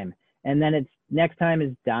time," and then it's next time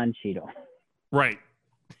is Don Cheadle. Right.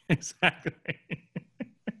 Exactly.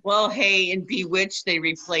 Well, hey, in Bewitched, they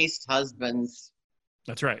replaced husbands.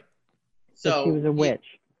 That's right. So he was a witch.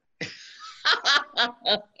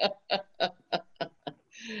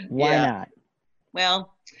 Why not?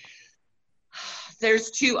 Well,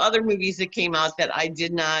 there's 2 other movies that came out that I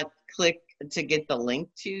did not click to get the link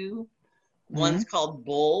to. One's called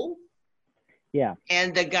Bull. Yeah.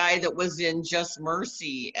 And the guy that was in Just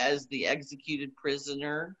Mercy as the executed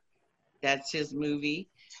prisoner, that's his movie.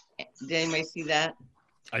 Did anybody see that?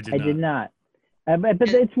 I did not. But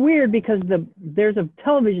it's weird because there's a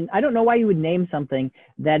television. I don't know why you would name something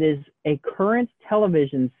that is a current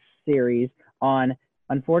television series on.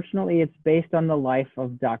 Unfortunately, it's based on the life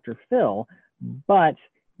of Dr. Phil, but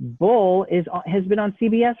Bull has been on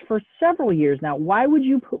CBS for several years now. Why would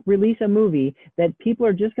you release a movie that people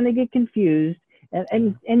are just going to get confused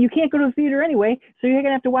and you can't go to the theater anyway, so you're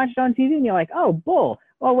going to have to watch it on TV and you're like, oh, Bull.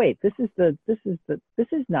 Oh wait, this is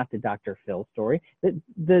not the Dr. Phil story.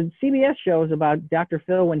 The CBS show is about Dr.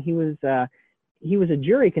 Phil when he was a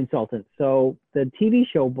jury consultant. So the TV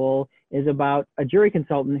show Bull is about a jury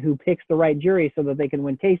consultant who picks the right jury so that they can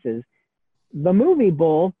win cases. The movie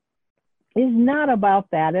Bull is not about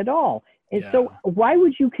that at all. And so why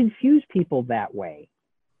would you confuse people that way?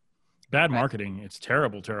 Bad marketing. It's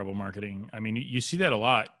terrible, terrible marketing. I mean, you see that a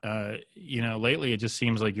lot. Lately it just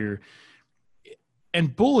seems like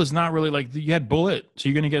and Bull is not really like, you had Bullet, so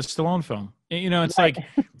you're going to get a Stallone film. It's like,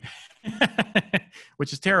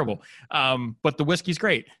 which is terrible. But the whiskey's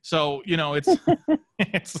great. So, it's,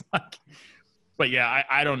 it's like, but yeah,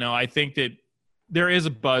 I don't know. I think that there is a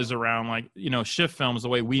buzz around, like, Schiff films, the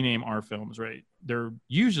way we name our films, right? They're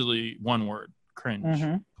usually one word: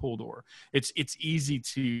 cringe, pull door. It's easy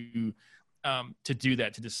to do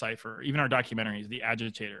that, to decipher. Even our documentaries, The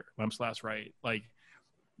Agitator, Lemp's Last Right, like,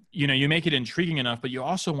 you make it intriguing enough, but you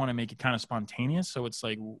also want to make it kind of spontaneous. So it's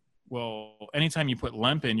like, well, anytime you put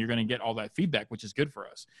Lemp in, you're going to get all that feedback, which is good for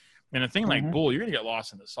us. And a thing like Bull, you're going to get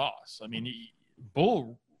lost in the sauce. I mean,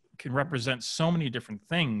 Bull can represent so many different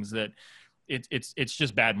things that it's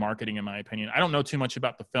just bad marketing, in my opinion. I don't know too much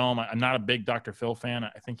about the film. I'm not a big Dr. Phil fan.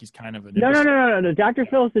 I think he's kind of a no. Dr.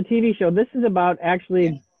 Phil is the TV show. This is about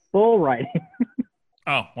actually bull riding.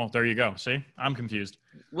 Oh, well, there you go. See, I'm confused.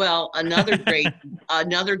 Well, another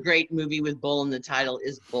great movie with bull in the title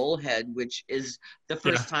is Bullhead, which is the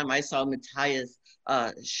first time I saw Matthias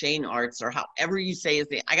Shane Arts, or however you say his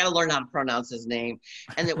name. I got to learn how to pronounce his name.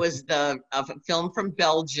 And it was a film from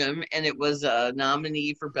Belgium, and it was a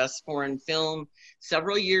nominee for Best Foreign Film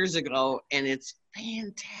several years ago, and it's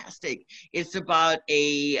fantastic. It's about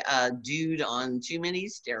a dude on too many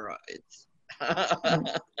steroids.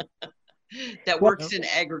 That works in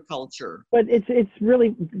agriculture. But it's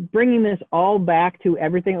really bringing this all back to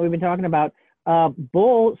everything that we've been talking about.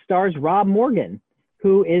 Bull stars Rob Morgan,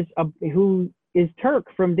 who is Turk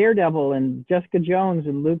from Daredevil and Jessica Jones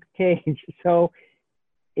and Luke Cage. So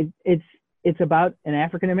it's about an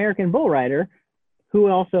African-American bull rider who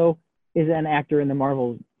also is an actor in the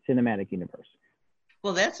Marvel Cinematic Universe.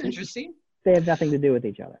 Well, that's interesting. They have nothing to do with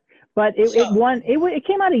each other. But it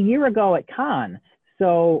came out a year ago at Cannes.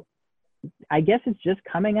 So I guess it's just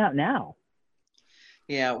coming out now.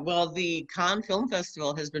 Yeah, well, the Cannes Film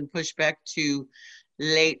Festival has been pushed back to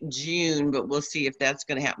late June, but we'll see if that's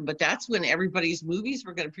going to happen. But that's when everybody's movies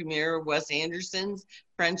were going to premiere: Wes Anderson's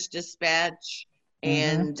French Dispatch,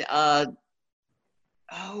 and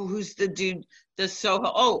who's the dude? The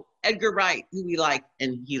Soho. Oh, Edgar Wright, who we like,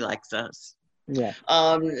 and he likes us. Yeah.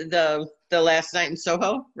 The Last Night in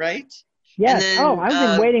Soho, right? Yes. I've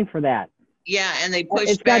been waiting for that. Yeah, and they pushed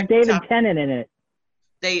It's got back. David Tennant in it.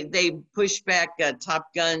 They pushed back Top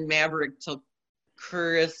Gun Maverick till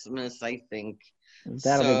Christmas, I think.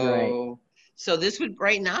 That'll be great. So this would,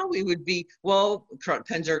 right now, we would be,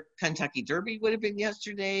 Kentucky Derby would have been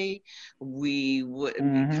yesterday. We would,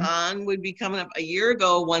 Cannes would be coming up a year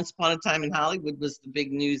ago. Once Upon a Time in Hollywood was the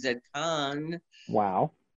big news at Cannes.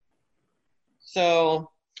 Wow. So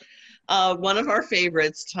one of our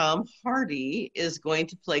favorites, Tom Hardy, is going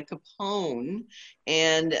to play Capone,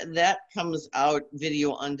 and that comes out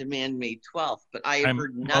video on demand May 12th. But I have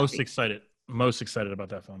heard nothing. Most excited about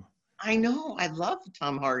that film. I know. I love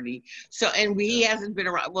Tom Hardy. So, and he hasn't been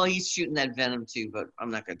around. Well, he's shooting that Venom too, but I'm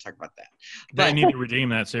not going to talk about that. They need to redeem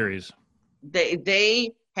that series.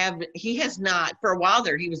 He has not. For a while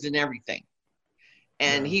there, he was in everything,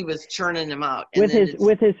 and he was churning them out. And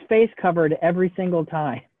with his face covered every single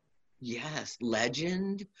time. Yes,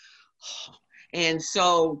 Legend. And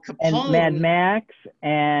so Capone. And Mad Max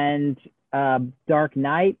and Dark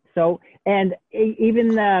Knight. So, and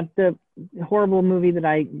even the horrible movie that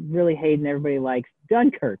I really hate and everybody likes,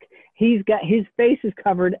 Dunkirk. He's got his face is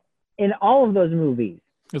covered in all of those movies.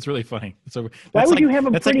 It's really funny. Why would you have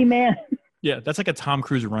a pretty man? Yeah, that's like a Tom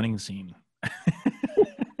Cruise running scene.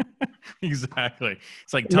 Exactly.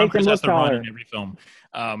 It's like Tom Cruise has to run in every film.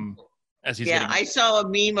 I saw a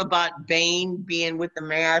meme about Bane being with the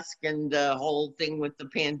mask and the whole thing with the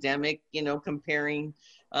pandemic, comparing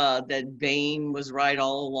that Bane was right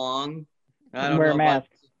all along. I don't know. Mask.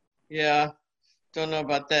 Don't know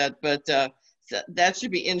about that, but that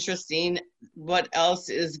should be interesting. What else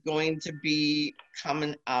is going to be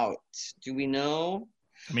coming out? Do we know?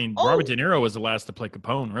 I mean, Robert De Niro was the last to play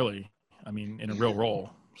Capone, really. I mean, in a real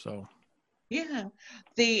role, so. Yeah.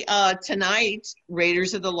 The tonight,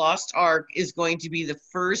 Raiders of the Lost Ark is going to be the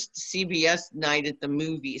first CBS night at the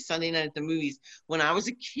movies, Sunday night at the movies. When I was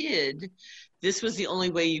a kid, this was the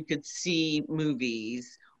only way you could see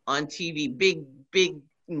movies on TV, big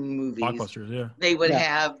movies. Blockbusters, yeah. They would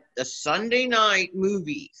have the Sunday night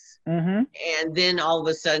movies. And then all of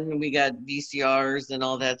a sudden we got VCRs and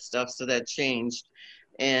all that stuff, so that changed.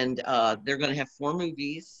 And they're going to have 4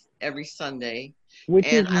 movies every Sunday. Which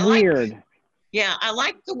and is weird. Yeah, I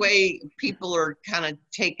like the way people are kind of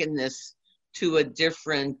taking this to a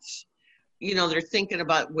different, they're thinking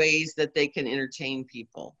about ways that they can entertain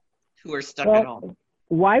people who are stuck at home.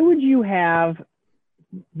 Why would you have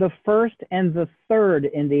the first and the third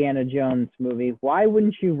Indiana Jones movie? Why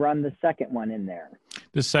wouldn't you run the second one in there?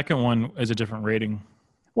 The second one is a different rating.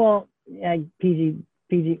 Well, PG.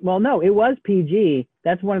 Well, no, it was PG.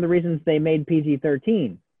 That's one of the reasons they made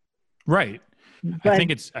PG-13. Right. But I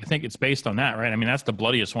think it's based on that, right? I mean, that's the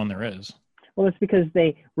bloodiest one there is. Well, it's because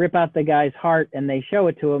they rip out the guy's heart and they show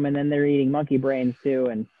it to him, and then they're eating monkey brains too.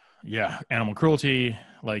 And yeah, animal cruelty,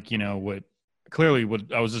 what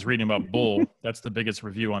I was just reading about Bull. That's the biggest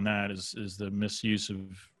review on that is the misuse of,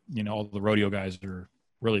 all the rodeo guys are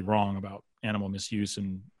really wrong about animal misuse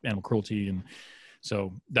and animal cruelty. And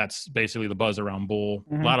so that's basically the buzz around Bull.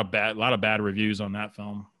 Mm-hmm. A lot of bad reviews on that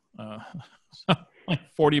film. Like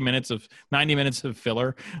 90 minutes of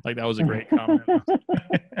filler. Like that was a great comment.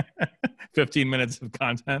 15 minutes of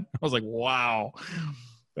content. I was like, wow.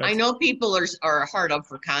 I know people are hard up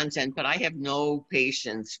for content, but I have no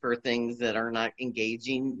patience for things that are not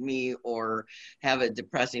engaging me or have a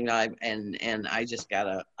depressing vibe, and I just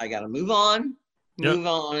gotta move on. Move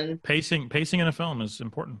on. Pacing in a film is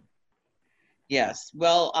important. Yes.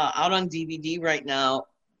 Well, out on DVD right now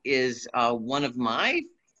is one of my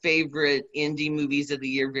favorite indie movies of the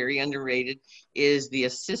year, very underrated, is The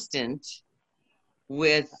Assistant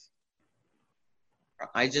with,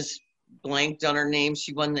 I just blanked on her name.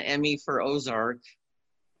 She won the Emmy for Ozark.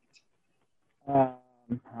 Hold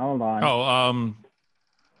on.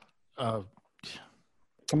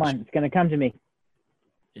 Come on, it's gonna come to me.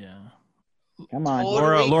 Yeah. Come on.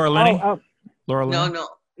 Totally. Laura Linney? Laura Linney?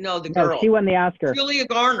 No, the girl. No, she won the Oscar. Julia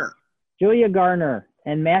Garner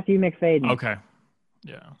and Matthew McFadyen. Okay.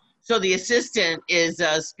 Yeah. So The Assistant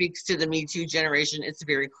speaks to the Me Too generation. It's a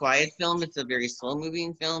very quiet film. It's a very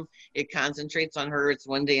slow-moving film. It concentrates on her. It's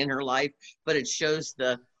one day in her life, but it shows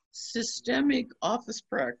the systemic office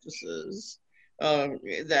practices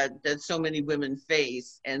that so many women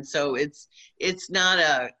face. And so it's not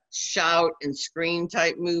a shout and scream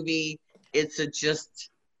type movie. It's a just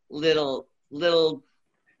little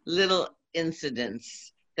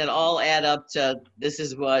incidents that all add up to this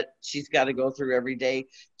is what she's got to go through every day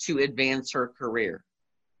to advance her career.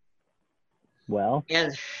 Well,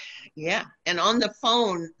 and on the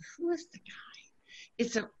phone, who is the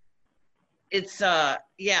guy?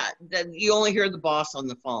 That you only hear the boss on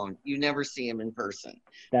the phone. You never see him in person.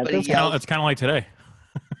 It's kind of like today.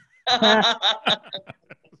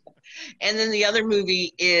 And then the other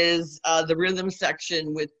movie is The Rhythm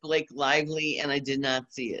Section with Blake Lively, and I did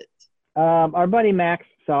not see it. Our buddy Max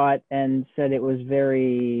saw it and said it was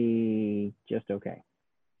very just okay.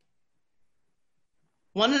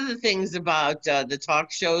 One of the things about the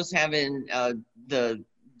talk shows having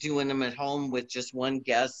doing them at home with just one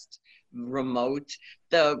guest remote,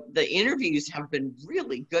 the interviews have been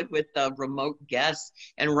really good with the remote guests,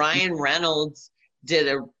 and Ryan Reynolds did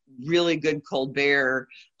a really good Colbert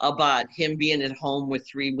about him being at home with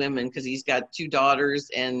 3 women because he's got 2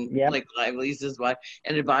 daughters and Blake Lively's his wife,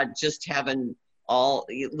 and about just having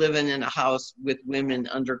living in a house with women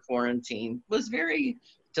under quarantine was very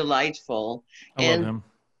delightful. I love him.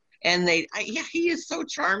 And he is so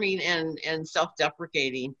charming and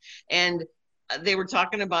self-deprecating. And they were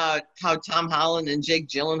talking about how Tom Holland and Jake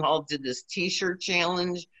Gyllenhaal did this T-shirt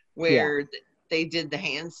challenge where they did the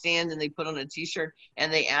handstand and they put on a T-shirt,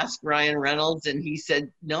 and they asked Ryan Reynolds and he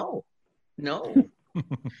said, no. And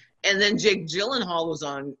then Jake Gyllenhaal was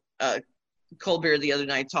on Colbert the other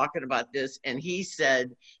night talking about this, and he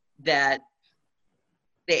said that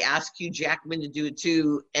they asked Hugh Jackman to do it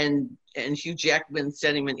too, and Hugh Jackman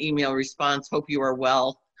sent him an email response, "Hope you are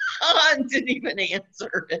well." Didn't even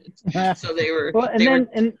answer it. So they were. Well,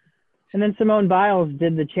 and then Simone Biles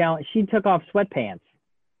did the challenge. She took off sweatpants.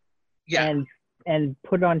 Yeah. And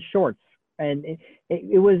put on shorts, and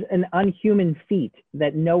it was an unhuman feat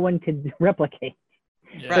that no one could replicate.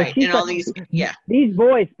 Yeah. Right. And all these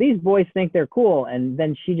boys think they're cool, and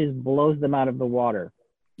then she just blows them out of the water.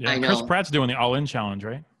 Yeah, Chris Pratt's doing the all-in challenge,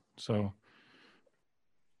 right? So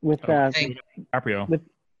with DiCaprio.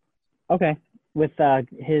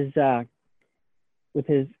 With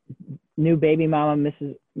his new baby mama,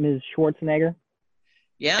 Ms. Schwarzenegger.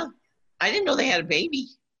 Yeah, I didn't know they had a baby.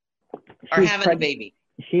 Or having a baby.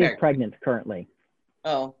 She is pregnant currently.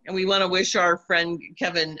 Oh, and we want to wish our friend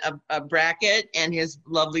Kevin Brackett and his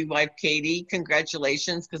lovely wife Katie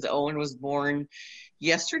congratulations, because Owen was born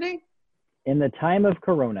yesterday. In the time of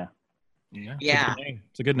Corona. Yeah.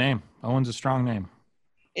 It's a good name. Owen's a strong name.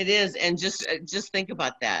 It is, and just think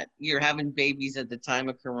about that. You're having babies at the time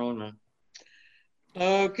of Corona.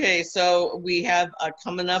 Okay, so we have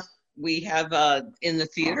coming up. We have in the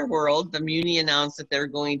theater world, the Muni announced that they're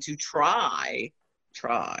going to try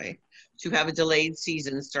to have a delayed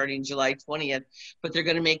season starting July 20th, but they're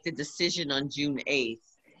going to make the decision on June 8th.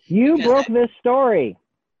 You broke this story.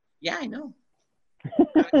 Yeah, I know.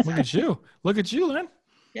 Look at you. Look at you, Lynn.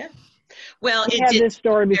 Yeah. Well, she had this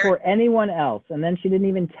story before anyone else, and then she didn't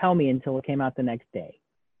even tell me until it came out the next day.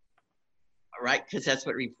 All right, because that's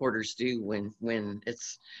what reporters do when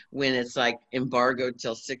it's like embargoed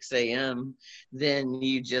till 6 a.m. Then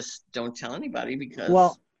you just don't tell anybody because.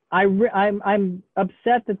 Well, I'm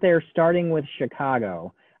upset that they're starting with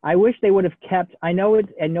Chicago. I wish they would have kept. I know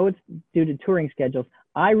it's due to touring schedules.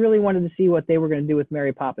 I really wanted to see what they were going to do with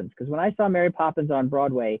Mary Poppins, because when I saw Mary Poppins on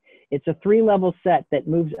Broadway, it's a 3-level set that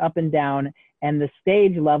moves up and down, and the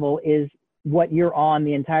stage level is what you're on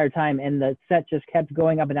the entire time, and the set just kept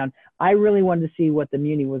going up and down. I really wanted to see what the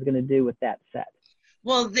Muni was going to do with that set.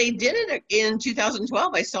 Well, they did it in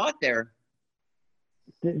 2012. I saw it there.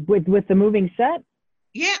 With the moving set?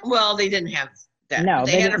 Yeah, well, they didn't have that. No,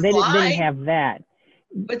 they didn't have that.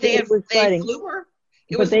 But they flew her.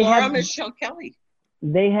 It was Laura Michelle Kelly.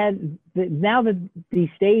 They had, now that the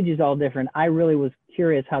stage is all different, I really was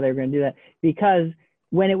curious how they were going to do that, because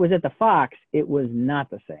when it was at the Fox, it was not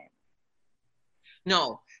the same.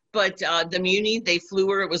 No, but the Muni, they flew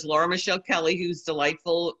her. It was Laura Michelle Kelly, who's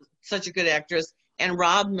delightful, such a good actress, and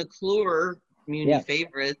Rob McClure, Muni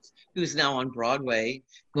favorites, who's now on Broadway,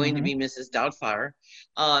 going to be Mrs. Doubtfire.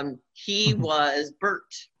 He was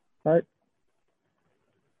Bert.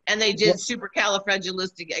 And they did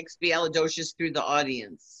supercalifragilisticexpialidocious through the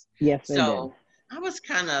audience. Yes, they did. I was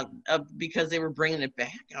kind of because they were bringing it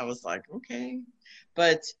back. I was like, okay,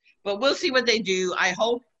 but we'll see what they do. I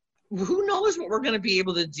hope. Who knows what we're going to be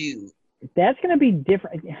able to do? That's going to be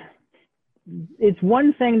different. It's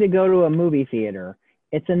one thing to go to a movie theater.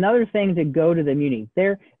 It's another thing to go to the Muni.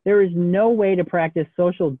 There is no way to practice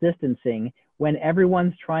social distancing when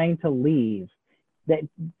everyone's trying to leave. That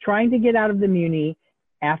trying to get out of the Muni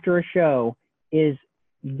after a show is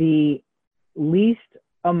the least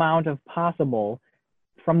amount of possible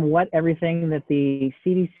from what everything that the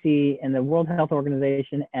CDC and the World Health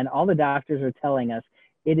Organization and all the doctors are telling us.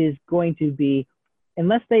 It is going to be,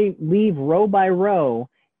 unless they leave row by row,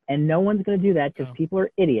 and no one's going to do that because people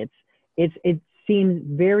are idiots, it seems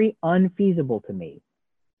very unfeasible to me.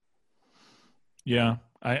 Yeah.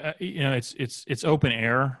 I it's open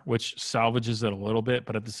air, which salvages it a little bit,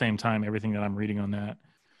 but at the same time, everything that I'm reading on that,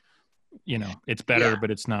 it's better,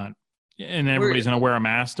 but it's not. And everybody's going to wear a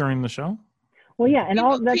mask during the show. Well, yeah, and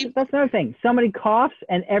that's another thing. Somebody coughs,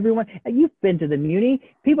 and everyone. You've been to the Muni.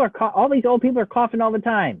 People are all these old people are coughing all the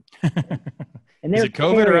time. And is it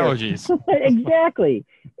COVID or allergies? Exactly.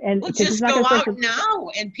 And well, just go out now,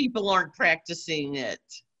 and people aren't practicing it.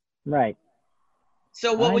 Right.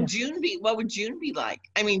 So what would June be? What would June be like?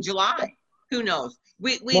 I mean, July. Who knows?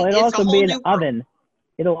 Well, it'll also be an oven.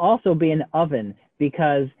 It'll also be an oven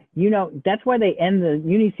because that's why they end the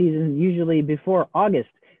Muni season usually before August.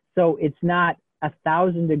 So it's not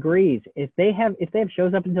 1,000 degrees. If they have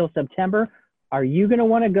shows up until September, are you going to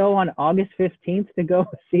want to go on August 15th to go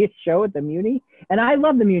see a show at the Muni? And I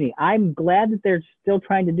love the Muni. I'm glad that they're still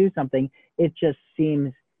trying to do something. It just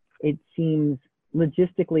seems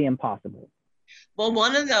logistically impossible. Well,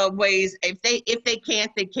 one of the ways, if they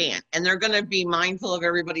can't, they can't. And they're going to be mindful of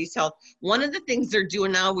everybody's health. One of the things they're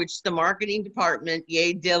doing now, which the marketing department,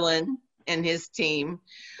 yay, Dylan and his team,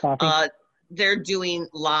 they're doing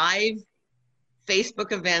live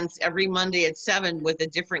Facebook events every Monday at 7 with a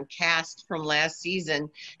different cast from last season.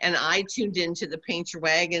 And I tuned into the Paint Your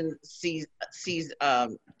Wagon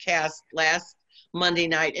cast last Monday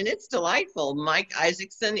night, and it's delightful. Mike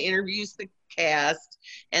Isaacson interviews the cast,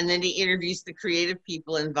 and then he interviews the creative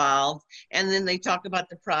people involved, and then they talk about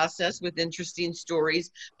the process with interesting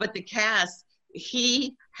stories. But the cast,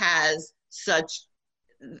 he has such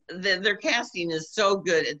their casting is so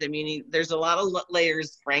good at the Muni. There's a lot of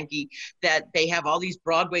layers, Frankie, that they have all these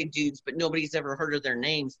Broadway dudes, but nobody's ever heard of their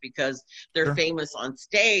names because they're famous on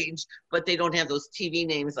stage, but they don't have those TV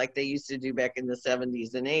names like they used to do back in the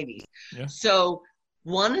 70s and 80s. Yeah. So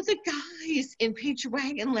one of the guys in Paint Your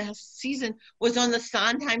Wagon last season was on the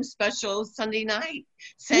Sondheim special Sunday night,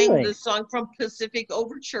 sang the song from Pacific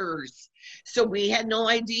Overtures. So we had no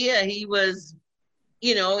idea he was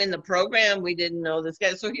in the program. We didn't know this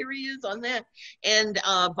guy. So here he is on that. And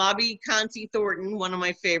Bobby Conte Thornton, one of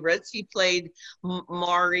my favorites, he played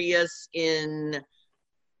Marius in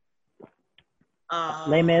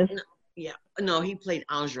Les Mis? No, he played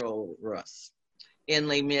Enjolras. in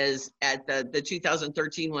Les Mis at the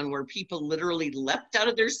 2013 one, where people literally leapt out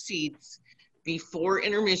of their seats before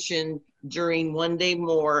intermission during One Day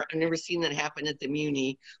More. I've never seen that happen at the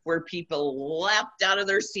Muni, where people leapt out of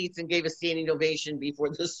their seats and gave a standing ovation before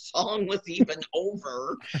the song was even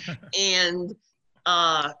over. And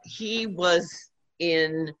he was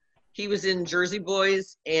in Jersey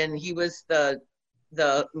Boys, and he was the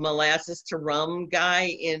molasses to rum guy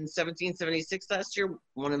in 1776 last year,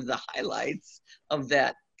 one of the highlights of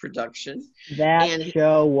that production. That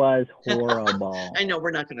show was horrible. I know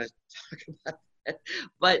we're not going to talk about that,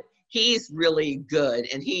 but he's really good,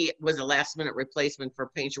 and he was a last minute replacement for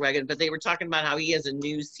Paint Your Wagon, but they were talking about how he has a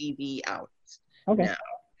new CD out now.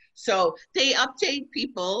 So they update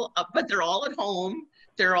people, but they're all at home.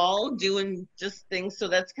 They're all doing just things, so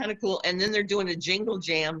that's kind of cool. And then they're doing a jingle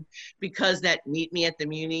jam, because that Meet Me at the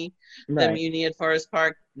Muni, the Muni at Forest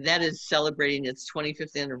Park, that is celebrating its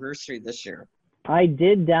 25th anniversary this year. I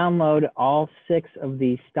did download all 6 of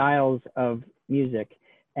the styles of music,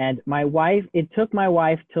 and it took my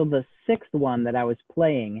wife till the 6th one that I was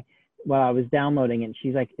playing while I was downloading it. And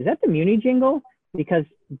she's like, "Is that the Muni jingle?" Because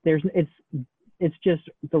it's just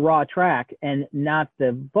the raw track and not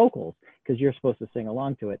the vocals, because you're supposed to sing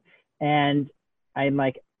along to it. And I'm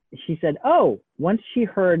like, she said, "Oh," once she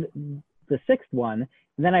heard the 6th one,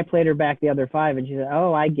 and then I played her back the other 5, and she said,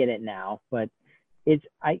 "Oh, I get it now." But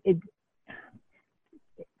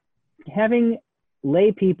having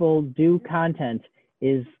lay people do content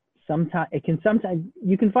is sometimes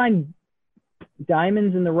you can find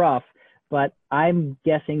diamonds in the rough, but I'm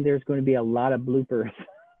guessing there's going to be a lot of bloopers.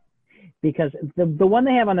 Because the one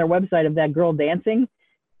they have on their website of that girl dancing,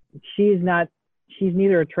 she's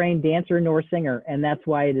neither a trained dancer nor singer, and that's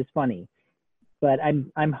why it is funny. But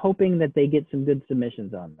I'm hoping that they get some good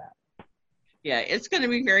submissions on that. Yeah, it's going to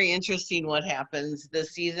be very interesting what happens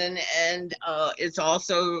this season, and it's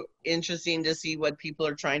also interesting to see what people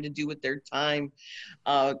are trying to do with their time.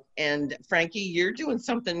 And Frankie, you're doing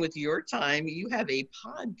something with your time. You have a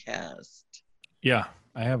podcast. Yeah,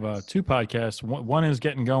 I have 2 podcasts. One is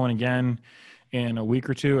getting going again in a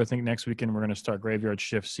week or 2. I think next weekend we're going to start Graveyard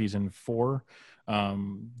Shift season 4.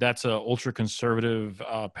 That's a ultra conservative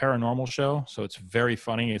paranormal show, so it's very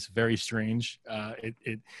funny. It's very strange.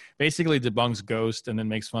 It basically debunks ghosts and then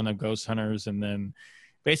makes fun of ghost hunters, and then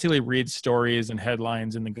basically reads stories and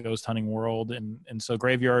headlines in the ghost hunting world. And so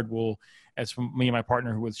Graveyard will, as me and my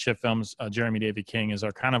partner who with Shift Films, Jeremy David King, is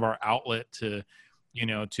our outlet to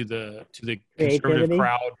the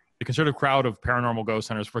conservative crowd of paranormal ghost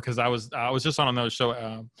hunters. Because I was just on another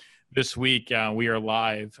show this week, We Are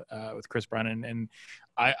Live with Chris Brown, and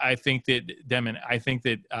I think that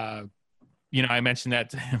I mentioned that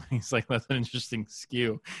to him. He's like, "That's an interesting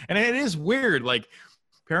skew," and it is weird. Like,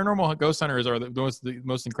 paranormal ghost hunters are the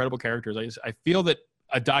most incredible characters. I feel that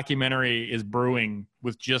a documentary is brewing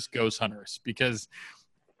with just ghost hunters, because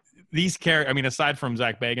these characters, aside from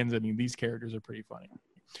Zach Bagans, these characters are pretty funny.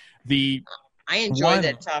 I enjoy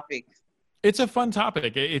that topic. It's a fun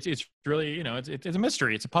topic. It's really, it's a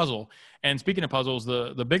mystery. It's a puzzle. And speaking of puzzles,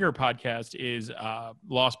 the bigger podcast is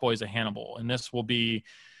Lost Boys of Hannibal, and this will be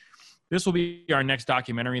our next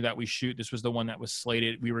documentary that we shoot. This was the one that was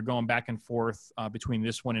slated. We were going back and forth between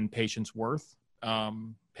this one and Patience Worth.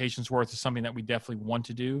 Patience Worth is something that we definitely want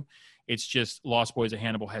to do. It's just Lost Boys of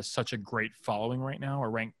Hannibal has such a great following right now. We're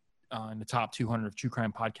ranked in the top 200 of true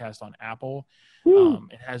crime podcasts on Apple.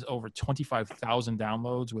 It has over 25,000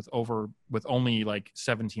 downloads with only like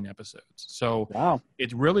 17 episodes. So wow.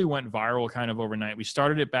 It really went viral kind of overnight. We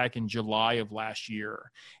started it back in July of last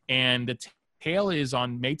year, and the tale is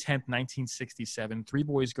on May 10th, 1967. 3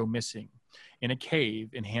 boys go missing in a cave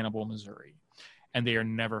in Hannibal, Missouri, and they are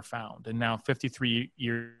never found. And now 53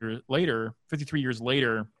 years later,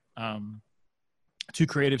 2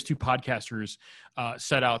 creatives, 2 podcasters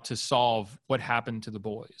set out to solve what happened to the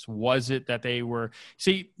boys. Was it that they were...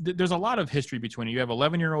 See, there's a lot of history between it. You have an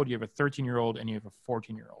 11-year-old, you have a 13-year-old, and you have a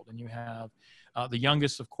 14-year-old. And you have the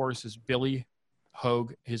youngest, of course, is Billy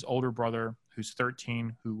Hogue, his older brother, who's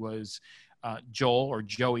 13, who was Joel or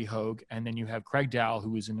Joey Hogue. And then you have Craig Dow,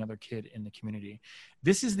 who is another kid in the community.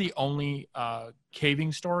 This is the only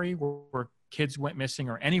caving story where kids went missing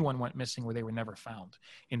or anyone went missing where they were never found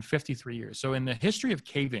in 53 years. So in the history of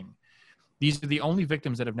caving, these are the only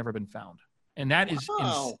victims that have never been found. And that is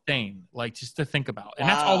insane, like, just to think about. And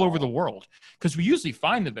that's all over the world, because we usually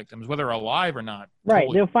find the victims, whether alive or not. Right.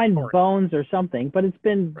 They'll find bones or something, but it's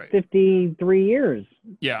been 53 years.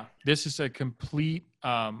 Yeah. This is a complete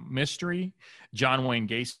mystery. John Wayne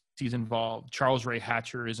Gacy's involved. Charles Ray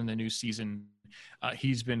Hatcher is in the new season.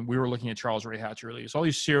 we were looking at Charles Ray Hatcher earlier. So all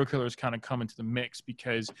these serial killers kind of come into the mix,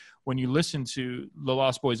 because when you listen to The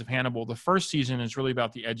Lost Boys of Hannibal, the first season is really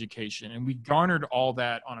about the education. And we garnered all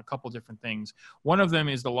that on a couple different things. One of them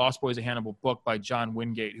is The Lost Boys of Hannibal book by John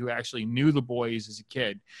Wingate, who actually knew the boys as a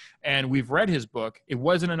kid. And we've read his book. It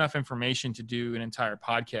wasn't enough information to do an entire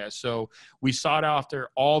podcast. So we sought after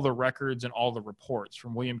all the records and all the reports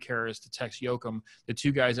from William Karras to Tex Yoakum, the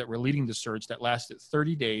two guys that were leading the search that lasted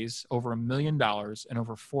 30 days, over $1 million, and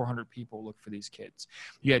over 400 people looked for these kids.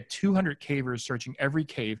 You had 200 cavers searching every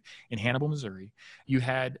cave in Hannibal, Missouri. You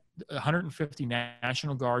had 150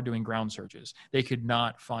 National Guard doing ground searches. They could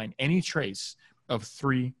not find any trace of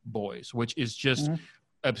 3 boys, which is just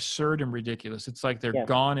absurd and ridiculous. It's like they're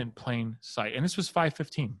gone in plain sight. And this was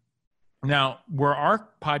 5/15. Now, where our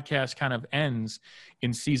podcast kind of ends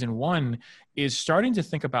in season 1 is starting to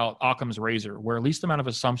think about Occam's razor, where least amount of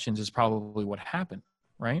assumptions is probably what happened,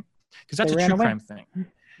 right? Because that's a true crime thing.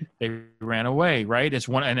 They ran away, right? It's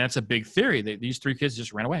one, and that's a big theory. These 3 kids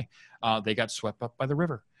just ran away. They got swept up by the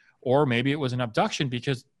river. Or maybe it was an abduction,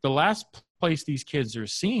 because the last place these kids are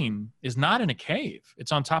seen is not in a cave.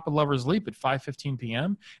 It's on top of Lover's Leap at 5:15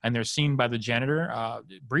 p.m., and they're seen by the janitor,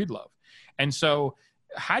 Breedlove. And so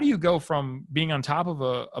how do you go from being on top of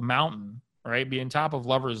a mountain, right, being on top of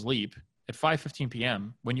Lover's Leap at 5:15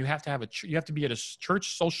 p.m. when you have to you have to be at a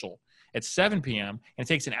church social at 7 p.m. and it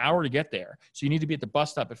takes an hour to get there. So you need to be at the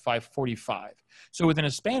bus stop at 5:45. So within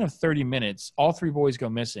a span of 30 minutes, all 3 boys go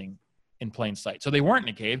missing in plain sight. So they weren't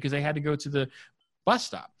in a cave because they had to go to the bus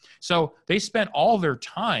stop. So they spent all their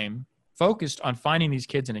time focused on finding these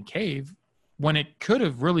kids in a cave when it could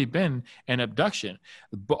have really been an abduction.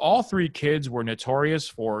 But all 3 kids were notorious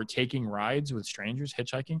for taking rides with strangers,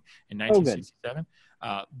 hitchhiking in 1967.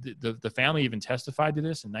 The family even testified to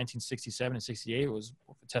this in 1967 and 68. It was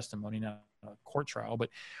a testimony, not a court trial, but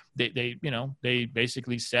they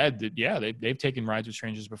basically said that, yeah, they've taken rides with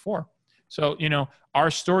strangers before. So,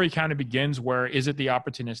 our story kind of begins where, is it the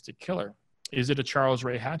opportunistic killer? Is it a Charles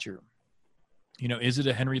Ray Hatcher? Is it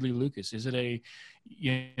a Henry Lee Lucas? Is it a,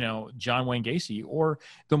 John Wayne Gacy? Or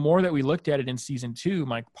the more that we looked at it in season 2,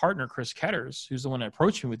 my partner, Chris Ketters, who's the one that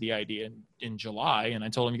approached me with the idea in July, and I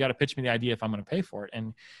told him, you got to pitch me the idea if I'm going to pay for it.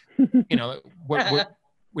 And,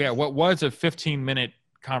 what was a 15-minute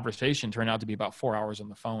conversation turned out to be about 4 hours on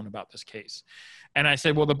the phone about this case. And I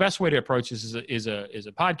said, well, the best way to approach this is a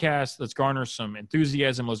podcast. Let's garner some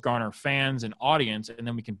enthusiasm. Let's garner fans and audience, and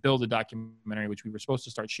then we can build a documentary, which we were supposed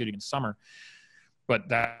to start shooting in summer. But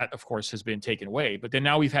that, of course, has been taken away. But then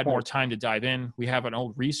now we've had more time to dive in. We have an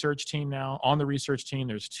old research team now. On the research team,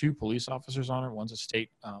 there's 2 police officers on it. One's a state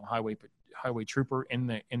highway trooper in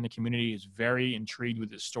the community, is very intrigued with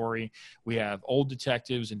this story. We have old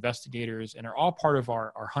detectives, investigators, and are all part of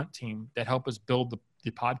our hunt team that help us build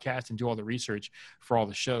the podcast and do all the research for all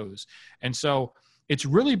the shows. And so it's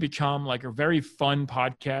really become like a very fun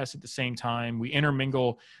podcast. At the same time, we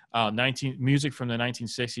intermingle music from the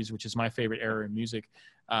 1960s, which is my favorite era in music.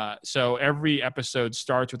 So every episode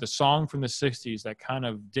starts with a song from the 60s that kind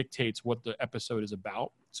of dictates what the episode is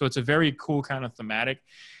about. So it's a very cool kind of thematic.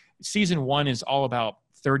 Season 1 is all about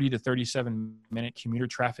 30 to 37 minute commuter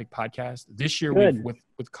traffic podcast. This year,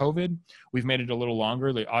 with COVID, we've made it a little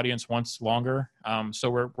longer. The audience wants longer. So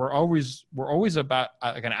we're always about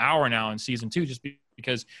like an hour now in season 2, just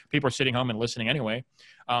because people are sitting home and listening anyway.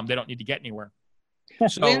 They don't need to get anywhere.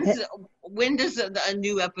 So when does a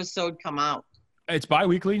new episode come out? It's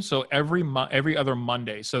bi-weekly, so every other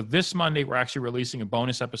Monday. So this Monday, we're actually releasing a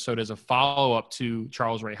bonus episode as a follow-up to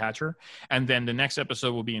Charles Ray Hatcher. And then the next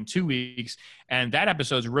episode will be in 2 weeks. And that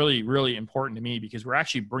episode is really, really important to me because we're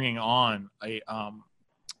actually bringing on a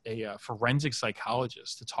forensic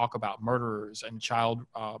psychologist to talk about murderers and child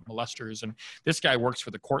molesters. And this guy works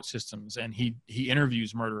for the court systems, and he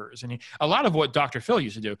interviews murderers. And a lot of what Dr. Phil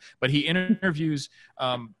used to do, but he interviews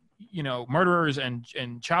murderers and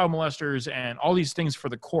child molesters and all these things for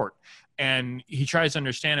the court. And he tries to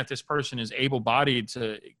understand if this person is able-bodied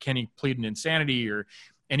can he plead an insanity,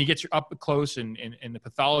 and he gets up close in the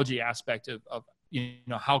pathology aspect of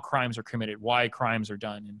how crimes are committed, why crimes are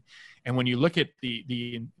done. And when you look at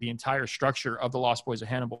the entire structure of the Lost Boys of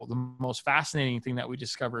Hannibal, the most fascinating thing that we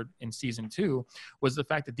discovered in season 2 was the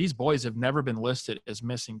fact that these boys have never been listed as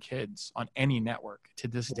missing kids on any network to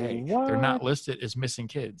this day. What? They're not listed as missing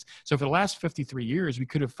kids. So for the last 53 years, we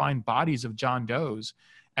could have found bodies of John Does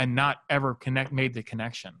and not ever made the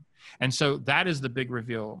connection. And so that is the big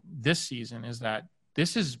reveal this season, is that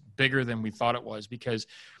this is bigger than we thought it was, because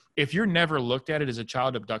if you're never looked at it as a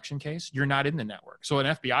child abduction case, you're not in the network. So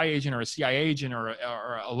an FBI agent or a CIA agent or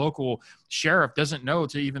a local sheriff doesn't know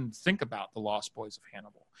to even think about the Lost Boys of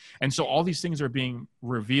Hannibal. And so all these things are being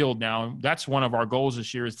revealed now. And that's one of our goals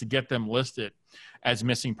this year, is to get them listed as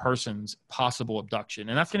missing persons, possible abduction.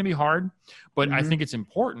 And that's going to be hard, but I think it's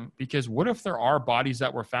important, because what if there are bodies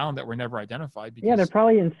that were found that were never identified? Because, they're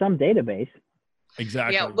probably in some database.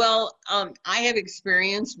 Exactly. Yeah, well, I have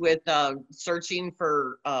experience with searching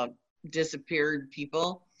for disappeared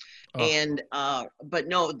people. And but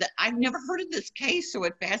no, I've never heard of this case, so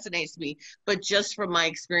it fascinates me. But just from my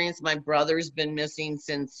experience, my brother's been missing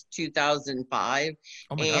since 2005.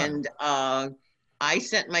 Oh my and God. I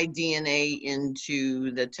sent my DNA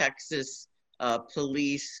into the Texas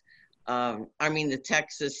police, the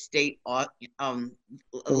Texas state lab,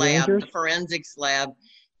 the forensics lab,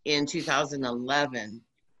 in 2011.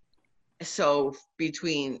 So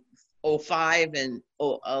between 05 and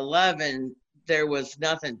 11, there was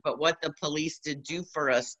nothing. But what the police did do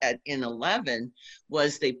for us in 11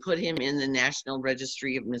 was they put him in the National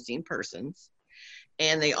Registry of Missing Persons.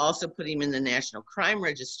 And they also put him in the National Crime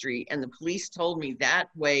Registry. And the police told me that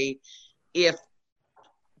way, if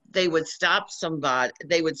they would stop somebody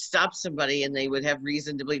and they would have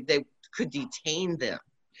reason to believe, they could detain them.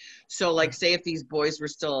 So like, say if these boys were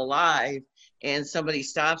still alive and somebody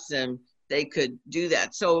stops them, they could do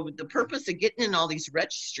that. So the purpose of getting in all these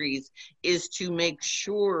registries is to make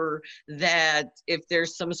sure that if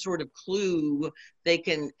there's some sort of clue, they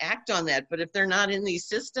can act on that. But if they're not in these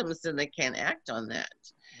systems, then they can't act on that.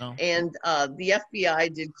 No. And the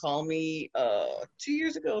FBI did call me 3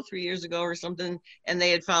 years ago or something, and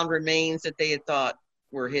they had found remains that they had thought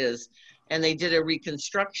were his. And they did a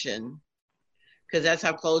reconstruction, because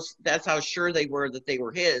that's how sure they were that they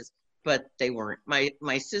were his. But they weren't.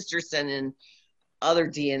 My sister sent in other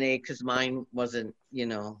DNA because mine wasn't,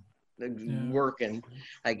 working,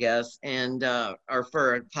 I guess, and or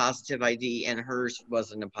for a positive ID, and hers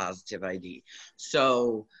wasn't a positive ID.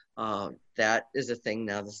 So that is a thing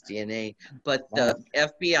now, this DNA. But the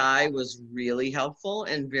FBI was really helpful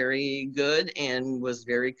and very good and was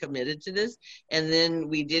very committed to this. And then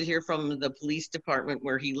we did hear from the police department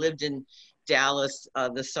where he lived in Dallas,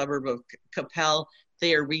 the suburb of Coppell.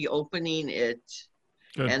 They are reopening it.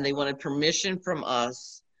 Good. And they wanted permission from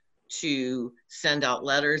us to send out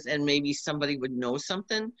letters, and maybe somebody would know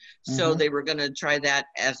something. So they were going to try that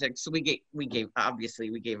so we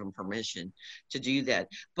gave them permission to do that.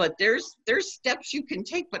 But there's steps you can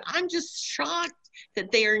take, but I'm just shocked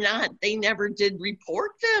that they never did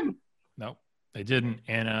report them. No, they didn't.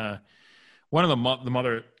 And one of the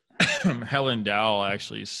mother, Helen Dowell,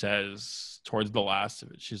 actually says towards the last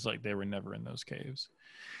of it, she's like, they were never in those caves.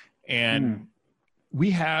 And we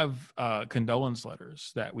have condolence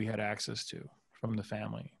letters that we had access to from the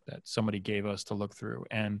family that somebody gave us to look through.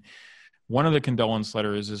 And one of the condolence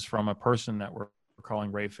letters is from a person that we're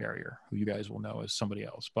calling Ray Ferrier, who you guys will know as somebody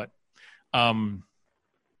else. But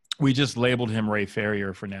we just labeled him Ray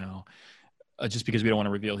Ferrier for now, just because we don't want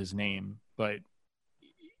to reveal his name. But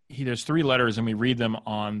there's 3 letters, and we read them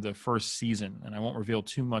on the first season, and I won't reveal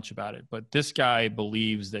too much about it, but this guy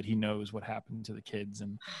believes that he knows what happened to the kids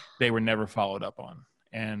and they were never followed up on.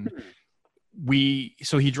 And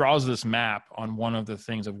so he draws this map on one of the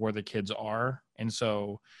things of where the kids are. And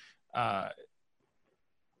so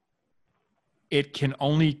it can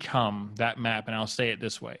only come, that map, and I'll say it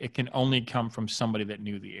this way, it can only come from somebody that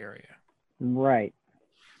knew the area. Right.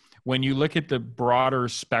 When you look at the broader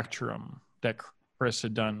spectrum that Chris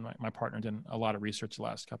had done, my partner did a lot of research the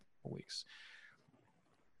last couple of weeks.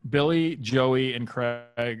 Billy, Joey, and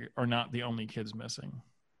Craig are not the only kids missing.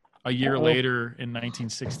 A year later, in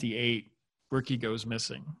 1968, Ricky goes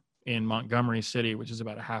missing in Montgomery City, which is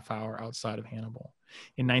about a half hour outside of Hannibal.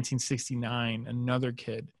 In 1969, another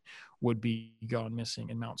kid would be gone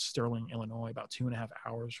missing in Mount Sterling, Illinois, about 2.5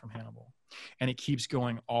 hours from Hannibal. And it keeps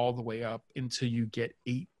going all the way up until you get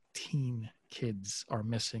 18 kids are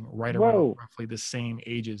missing right around roughly the same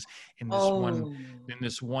ages in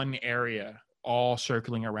this one area, all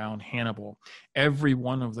circling around Hannibal. Every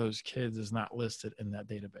one of those kids is not listed in that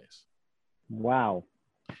database. Wow.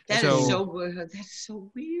 That's so weird.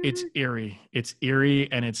 It's eerie.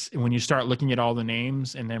 And it's when you start looking at all the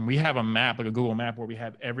names, and then we have a map, like a Google map, where we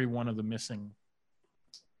have every one of the missing,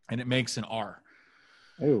 and it makes an R.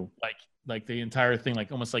 Oh. Like the entire thing,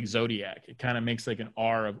 like almost like Zodiac. It kind of makes like an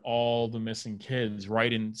R of all the missing kids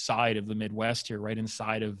right inside of the Midwest here, right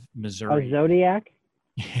inside of Missouri. Oh, Zodiac?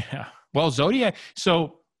 Yeah. Well, Zodiac.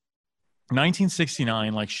 So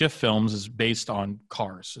 1969, like Shift Films is based on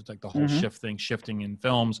cars. It's like the whole shift thing, shifting in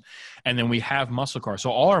films. And then we have muscle cars.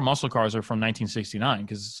 So all our muscle cars are from 1969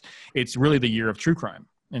 because it's really the year of true crime.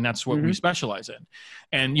 And that's what we specialize in.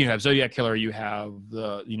 And you have Zodiac Killer, you have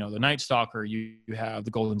the Night Stalker, you have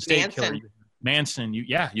the Golden State Killer, Manson.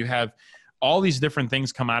 You have all these different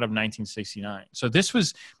things come out of 1969. So this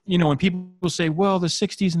was, when people say, well, the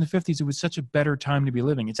 60s and the 50s, it was such a better time to be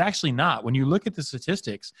living. It's actually not. When you look at the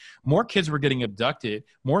statistics, more kids were getting abducted,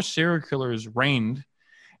 more serial killers reigned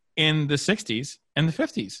in the 60s and the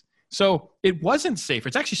 50s. So it wasn't safer.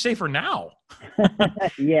 It's actually safer now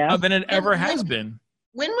than it ever has been.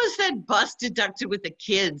 When was that bus deducted with the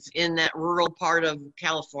kids in that rural part of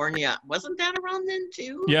California? Wasn't that around then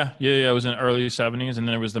too? Yeah. It was in the early 70s. And then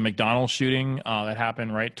there was the McDonald's shooting that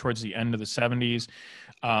happened right towards the end of the 70s.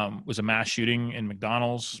 Was a mass shooting in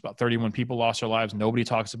McDonald's. About 31 people lost their lives. Nobody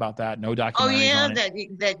talks about that. No documentaries on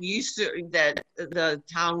it. that used to, that the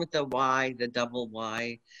town with the Y, the double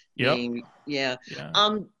Y name. Yeah.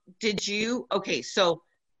 So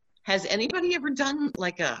has anybody ever done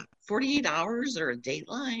like a 48 Hours or a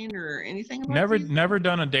Dateline or anything? Never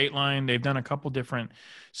done a Dateline. They've done a couple different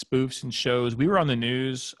spoofs and shows. We were on the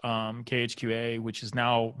news, KHQA, which is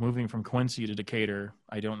now moving from Quincy to Decatur.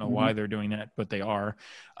 I don't know why they're doing that, but they are.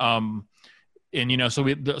 So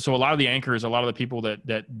a lot of the anchors, a lot of the people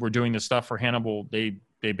that were doing this stuff for Hannibal, they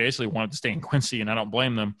basically wanted to stay in Quincy, and I don't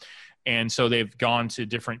blame them. And so they've gone to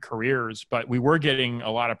different careers, but we were getting a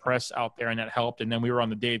lot of press out there, and that helped. And then we were on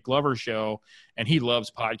the Dave Glover show, and he loves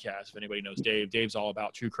podcasts. If anybody knows Dave's all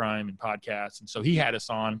about true crime and podcasts. And so he had us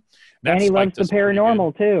on. And he loves the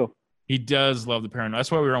paranormal too. He does love the paranormal. That's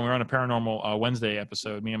why we were on a Paranormal Wednesday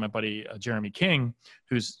episode, me and my buddy Jeremy King,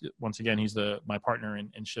 who's, once again, he's my partner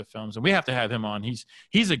in Shift Films. And we have to have him on.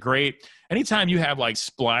 He's a great, anytime you have like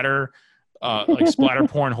splatter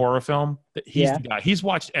porn horror film, he's the guy. He's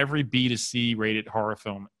watched every B to C rated horror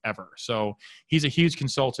film ever. So he's a huge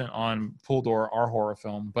consultant on Full Door, our horror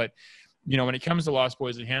film. But when it comes to Lost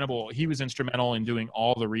Boys and Hannibal, he was instrumental in doing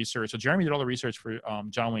all the research. So Jeremy did all the research for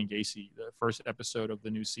John Wayne Gacy, the first episode of the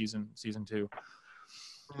new season 2.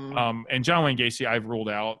 And John Wayne Gacy, I've ruled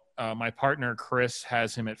out. My partner Chris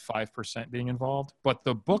has him at 5% being involved. But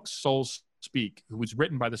the book Souls Speak, who was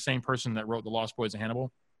written by the same person that wrote the Lost Boys and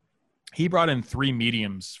Hannibal, he brought in 3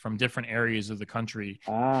 mediums from different areas of the country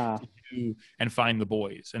to do and find the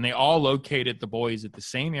boys. And they all located the boys at the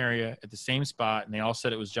same area, at the same spot, and they all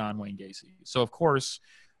said it was John Wayne Gacy. So, of course,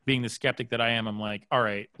 being the skeptic that I am, I'm like, all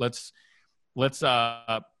right, let's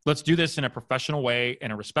do this in a professional way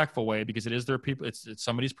and a respectful way, because it is their people. It's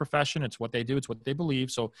somebody's profession. It's what they do. It's what they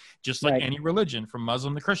believe. So just like any religion, from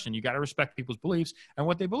Muslim to Christian, you got to respect people's beliefs and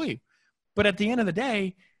what they believe. But at the end of the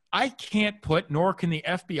day, I can't nor can the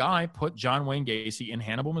FBI put John Wayne Gacy in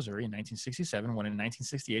Hannibal, Missouri in 1967, when in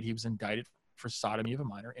 1968 he was indicted for sodomy of a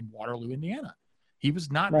minor in Waterloo, Indiana. He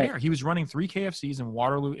was not there. He was running 3 KFCs in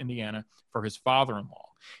Waterloo, Indiana for his father-in-law.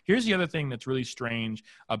 Here's the other thing that's really strange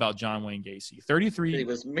about John Wayne Gacy. 33. He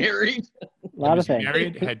was married.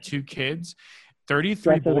 Married, had 2 kids.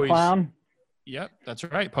 33 boys. The clown. Yep, that's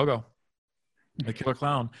right. Pogo. The killer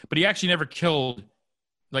clown. But he actually never killed,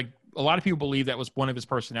 a lot of people believe that was one of his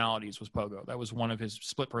personalities was Pogo. That was one of his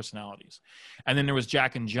split personalities. And then there was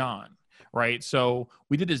Jack and John, right? So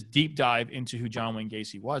we did this deep dive into who John Wayne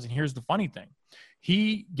Gacy was. And here's the funny thing.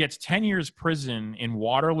 He gets 10 years prison in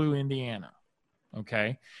Waterloo, Indiana.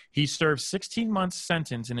 Okay. He serves 16 months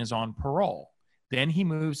sentence and is on parole. Then he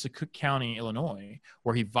moves to Cook County, Illinois,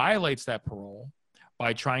 where he violates that parole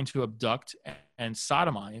by trying to abduct and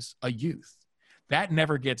sodomize a youth. That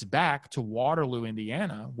never gets back to Waterloo,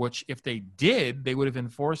 Indiana, which if they did, they would have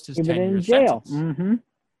enforced his 10-year sentence. Mm-hmm.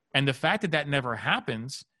 And the fact that never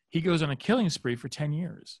happens, he goes on a killing spree for 10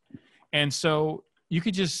 years. And so you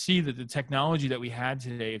could just see that the technology that we had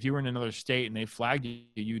today, if you were in another state and they flagged you,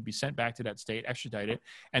 you would be sent back to that state, extradited,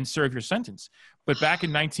 and serve your sentence. But back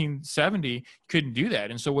in 1970, you couldn't do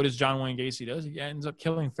that. And so what does John Wayne Gacy do? He ends up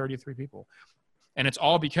killing 33 people. And it's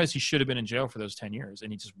all because he should have been in jail for those 10 years,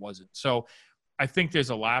 and he just wasn't. So I think there's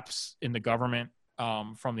a lapse in the government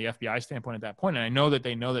from the FBI standpoint at that point. And I know that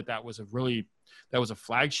they know that was a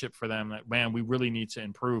flagship for them, that, man, we really need to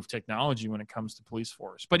improve technology when it comes to police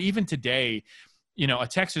force. But even today, a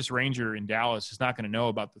Texas Ranger in Dallas is not going to know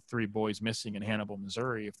about the 3 boys missing in Hannibal,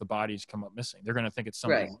 Missouri if the bodies come up missing. They're going to think it's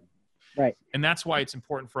somebody. Right. And that's why it's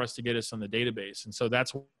important for us to get us on the database. And so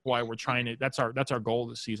that's why we're trying to, that's our goal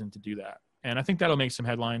this season, to do that. And I think that'll make some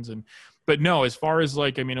headlines. But no, as far as it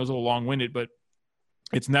was a little long-winded, but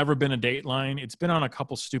it's never been a Dateline. It's been on a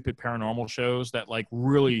couple stupid paranormal shows that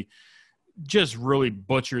really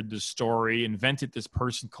butchered the story, invented this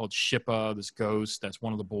person called Shippa, this ghost that's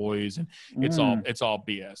one of the boys, and it's all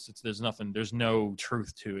BS. There's no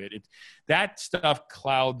truth to it. That stuff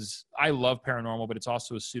clouds. I love paranormal, but it's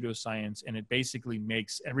also a pseudoscience, and it basically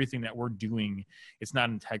makes everything that we're doing, it's not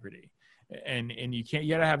integrity. And you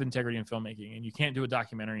gotta have integrity in filmmaking, and you can't do a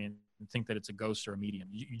documentary and and think that it's a ghost or a medium.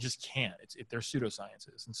 You just can't. They're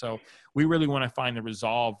pseudosciences. And so we really want to find the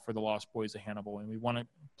resolve for the lost boys of Hannibal, and we want to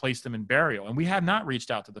place them in burial. And we have not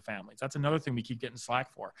reached out to the families. That's another thing we keep getting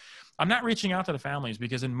slack for. I'm not reaching out to the families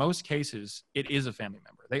because in most cases, it is a family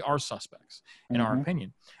member. They are suspects, in our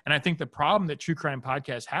opinion. And I think the problem that true crime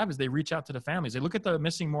podcasts have is they reach out to the families. They look at the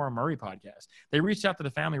Missing Maura Murray podcast. They reached out to the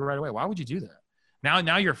family right away. Why would you do that?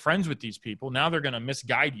 Now you're friends with these people. Now they're going to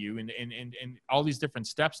misguide you in all these different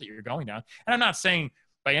steps that you're going down. And I'm not saying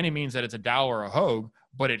by any means that it's a Dow or a Hogue,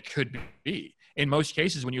 but it could be. In most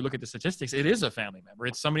cases, when you look at the statistics, it is a family member.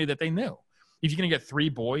 It's somebody that they knew. If you're going to get 3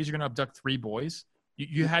 boys, you're going to abduct 3 boys.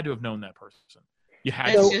 You had to have known that person. You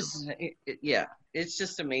had it's to. Just, it's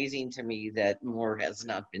just amazing to me that more has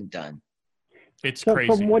not been done. It's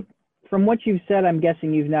crazy. From what you've said, I'm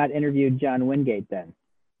guessing you've not interviewed John Wingate then.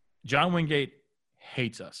 John Wingate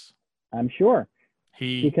hates us. I'm sure.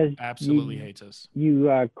 He absolutely hates us.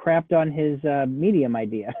 You crapped on his medium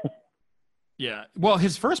idea. Yeah. Well,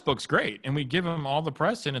 his first book's great, and we give him all the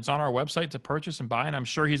press, and it's on our website to purchase and buy, and I'm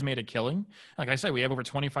sure he's made a killing. Like I said, we have over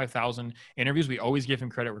 25,000 interviews. We always give him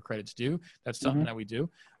credit where credit's due. That's something that we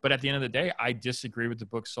do. But at the end of the day, I disagree with the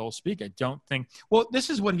book Soul Speak. I don't think – well,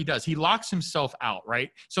 this is what he does. He locks himself out,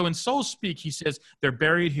 right? So in Soul Speak, he says, they're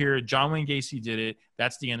buried here. John Wayne Gacy did it.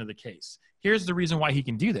 That's the end of the case. Here's the reason why he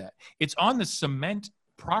can do that. It's on the cement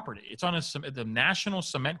property. It's on the National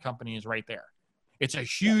Cement Company is right there. It's a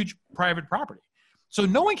huge private property. So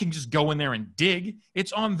no one can just go in there and dig.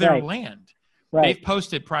 It's on their land. Right. They've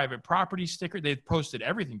posted private property sticker. They've posted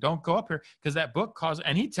everything. Don't go up here because that book causes –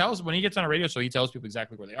 and he tells – when he gets on a radio show, he tells people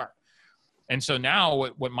exactly where they are. And so now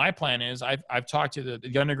what my plan is, I've talked to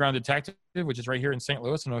the Underground Detective, which is right here in St.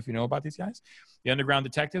 Louis. I don't know if you know about these guys. The Underground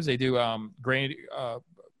Detectives, they do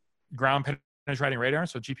ground penetrating radar,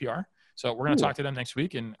 so GPR. So we're going to talk to them next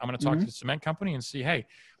week, and I'm going to talk to the cement company and see, hey,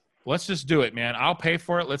 let's just do it, man. I'll pay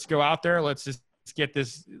for it. Let's go out there. Let's just get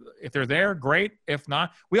this. If they're there, great. If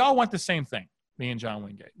not, we all want the same thing, me and John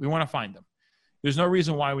Wingate. We want to find them. There's no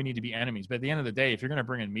reason why we need to be enemies. But at the end of the day, if you're going to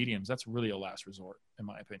bring in mediums, that's really a last resort, in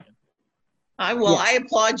my opinion. I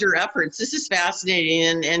applaud your efforts. This is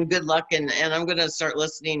fascinating and good luck. And I'm going to start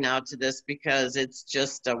listening now to this because it's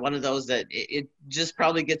just one of those that it just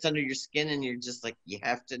probably gets under your skin and you're just like, you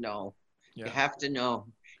have to know. Yeah. You have to know.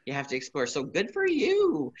 You have to explore. So good for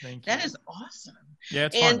you. Thank you. That is awesome. Yeah,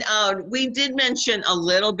 it's fun. And we did mention a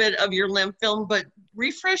little bit of your Lemp film, but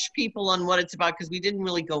refresh people on what it's about because we didn't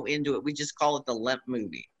really go into it. We just call it the Lemp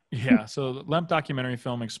movie. Yeah, so the Lemp documentary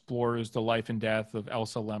film explores the life and death of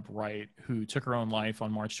Elsa Lemp Wright, who took her own life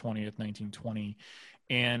on March 20th, 1920.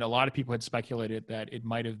 And a lot of people had speculated that it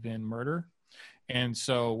might have been murder. And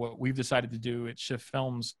so what we've decided to do at Shift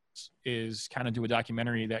Films is kind of do a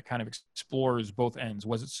documentary that kind of explores both ends.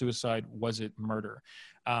 Was it suicide? Was it murder?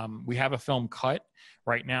 We have a film cut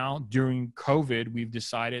right now. During COVID, we've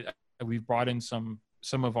decided we've brought in some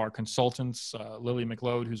of our consultants, Lily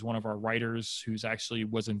McLeod, who's one of our writers, who's actually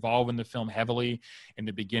was involved in the film heavily in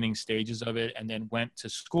the beginning stages of it, and then went to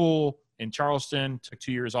school in Charleston, took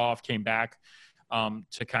 2 years off, came back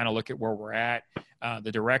to kind of look at where we're at.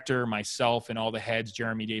 The director, myself, and all the heads,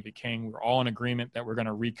 Jeremy David King, we're all in agreement that we're going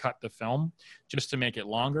to recut the film just to make it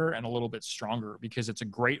longer and a little bit stronger because it's a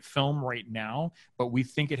great film right now, but we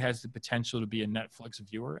think it has the potential to be a Netflix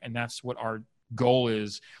viewer, and that's what our goal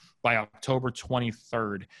is. By October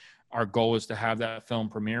 23rd, our goal is to have that film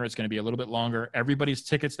premiere. It's going to be a little bit longer. Everybody's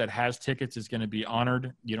tickets that has tickets is going to be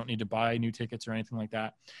honored. You don't need to buy new tickets or anything like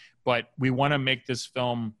that. But we want to make this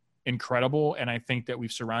film incredible, and I think that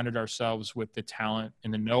we've surrounded ourselves with the talent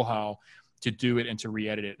and the know-how to do it and to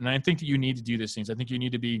re-edit it. And I think that you need to do these things. I think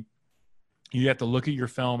you have to look at your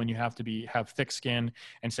film and you have to have thick skin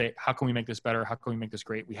and say, how can we make this better? How can we make this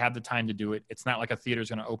great? We have the time to do it. It's not like a theater is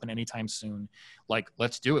going to open anytime soon. Like,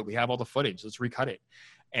 let's do it. We have all the footage. Let's recut it.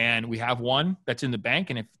 And we have one that's in the bank.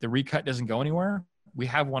 And if the recut doesn't go anywhere, we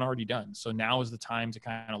have one already done. So now is the time to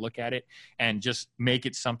kind of look at it and just make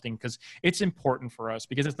it something, because it's important for us,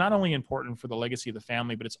 because it's not only important for the legacy of the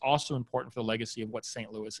family, but it's also important for the legacy of what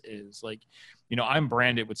St. Louis is. Like, I'm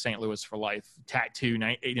branded with St. Louis for life, tattoo,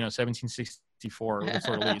 1764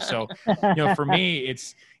 sort of lease. So, for me,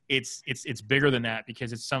 it's bigger than that,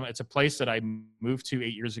 because it's a place that I moved to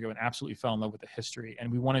 8 years ago and absolutely fell in love with the history. And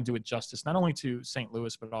we want to do it justice, not only to St.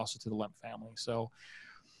 Louis, but also to the Lemp family. So,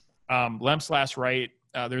 Lemp's Last Right,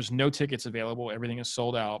 there's no tickets available. Everything is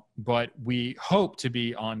sold out, but we hope to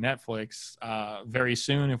be on Netflix very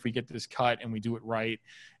soon if we get this cut and we do it right.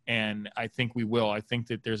 And I think we will. I think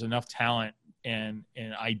that there's enough talent and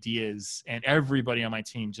ideas, and everybody on my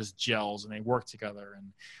team just gels and they work together.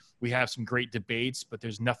 And We have some great debates, but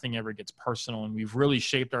there's nothing ever gets personal. And we've really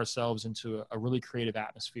shaped ourselves into a really creative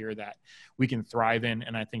atmosphere that we can thrive in.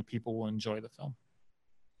 And I think people will enjoy the film.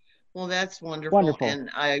 Well, that's wonderful. And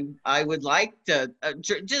I would like to,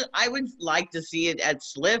 I would like to see it at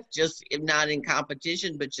SLIFT, just if not in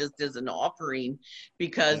competition, but just as an offering,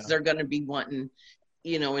 because they're going to be wanting,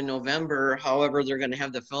 you know, in November, however they're going to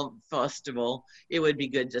have the film festival, it would be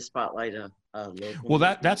good to spotlight a local. Well,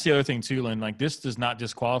 that's the other thing too, Lynn. Like, this does not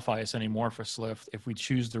disqualify us anymore for SLIFT if we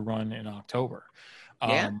choose to run in October.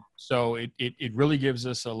 So it really gives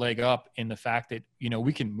us a leg up in the fact that, you know,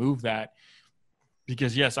 we can move that.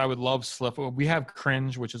 Because yes, I would love SLIFT. We have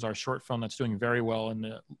Cringe, which is our short film that's doing very well in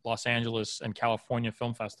the Los Angeles and California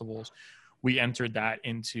film festivals. We entered that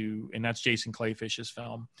into, and that's Jason Clayfish's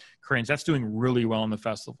film, Cringe. That's doing really well in the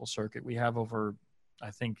festival circuit. We have over,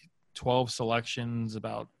 I think, 12 selections,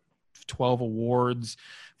 about 12 awards,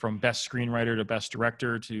 from best screenwriter to best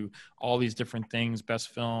director to all these different things, best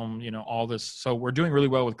film, you know, all this. So we're doing really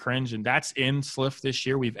well with Cringe, and that's in SLIFT this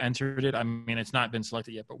year. We've entered it. I mean, it's not been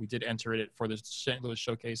selected yet, but we did enter it for the St. Louis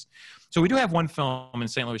Showcase. So we do have one film in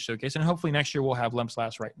St. Louis Showcase, and hopefully next year we'll have Lemps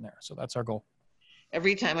Last right in there. So that's our goal.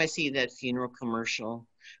 Every time I see that funeral commercial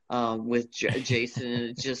with Jason,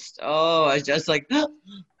 it just, I just like,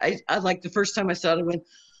 I like the first time I saw it, I went,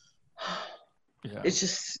 yeah. It's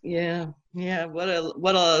just,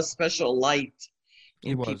 what a special light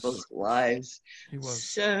in people's lives. He was.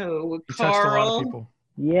 So, he Carl, touched a lot of people.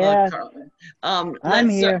 Yeah, I'm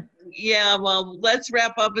here. Well, let's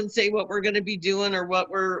wrap up and say what we're going to be doing or what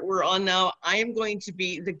we're on now. I am going to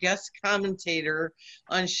be the guest commentator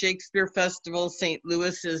on Shakespeare Festival St.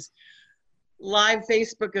 Louis's live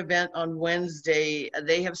Facebook event on Wednesday.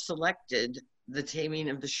 They have selected The Taming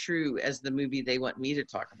of the Shrew as the movie they want me to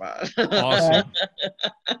talk about. Awesome.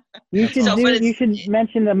 You should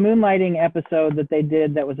mention the Moonlighting episode that they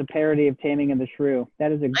did that was a parody of Taming of the Shrew.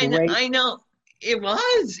 That is a great... I know. It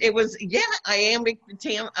was, I am a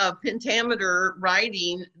pentameter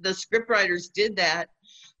writing. The script writers did that,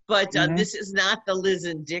 but this is not the Liz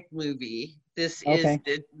and Dick movie. This is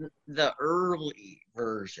the early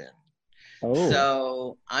version. Oh.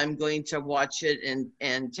 So I'm going to watch it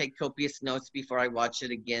and take copious notes before I watch it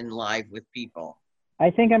again live with people. I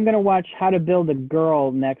think I'm going to watch How to Build a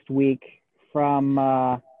Girl next week from,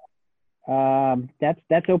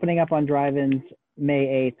 that's opening up on drive-ins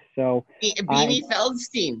May 8th. So Beanie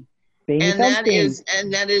Feldstein. That is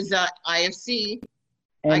IFC.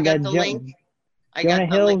 And I got the link. Jonah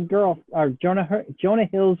Hill's girl, or Jonah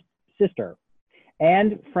Hill's sister.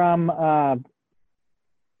 And from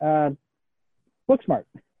Booksmart.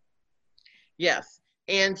 Yes.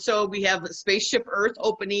 And so we have Spaceship Earth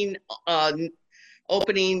opening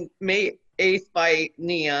May 8th by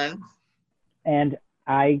Neon. And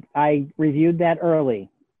I reviewed that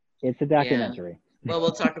early. It's a documentary. Yeah. Well,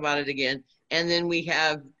 we'll talk about it again. And then we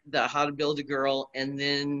have the How to Build a Girl, and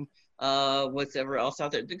then whatever else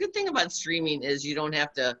out there. The good thing about streaming is you don't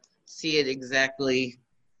have to see it exactly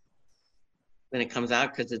when it comes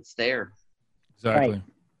out because it's there. Exactly. Right.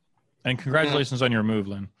 And congratulations on your move,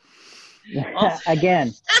 Lynn.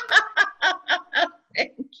 Again.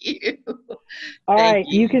 Thank you. All right.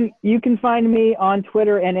 You can find me on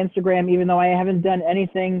Twitter and Instagram, even though I haven't done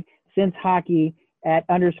anything since hockey, at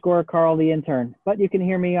 _Carl the Intern. But you can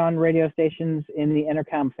hear me on radio stations in the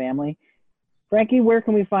Intercom family. Frankie, where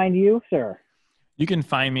can we find you, sir? You can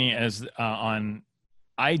find me as on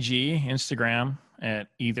IG, Instagram, at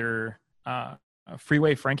either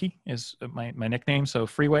Freeway Frankie is my nickname. So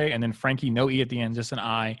Freeway, and then Frankie, no E at the end, just an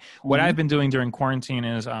I. What I've been doing during quarantine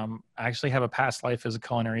is I actually have a past life as a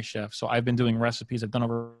culinary chef. So I've been doing recipes. I've done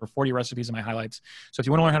over 40 recipes in my highlights. So if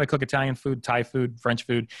you want to learn how to cook Italian food, Thai food, French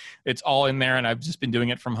food, it's all in there. And I've just been doing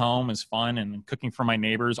it from home. It's fun, and cooking for my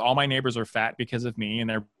neighbors. All my neighbors are fat because of me, and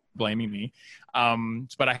they're blaming me.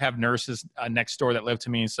 But I have nurses next door that live to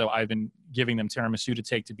me. So I've been giving them tiramisu to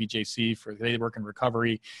take to BJC they work in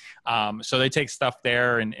recovery. So they take stuff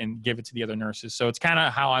there and give it to the other nurses. So it's kind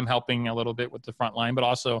of how I'm helping a little bit with the front line, but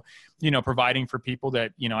also, providing for people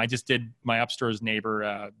that, I just did my upstairs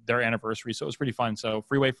neighbor, their anniversary. So it was pretty fun. So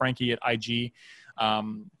Freeway Frankie at IG,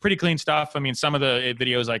 pretty clean stuff. I mean, some of the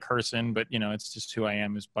videos I curse in, but it's just who I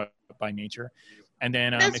am is by nature. And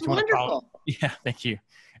then that's wonderful. Yeah, thank you.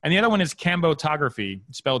 And the other one is Cambotography,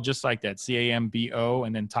 spelled just like that, CAMBO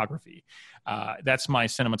and then tography. That's my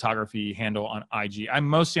cinematography handle on IG. I'm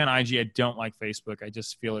mostly on IG. I don't like Facebook. I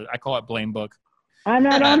just feel it. I call it Blame Book. I'm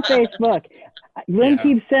not on Facebook. Lynn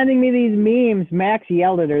keeps sending me these memes. Max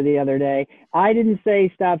yelled at her the other day. I didn't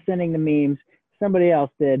say stop sending the memes. Somebody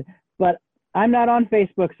else did. But I'm not on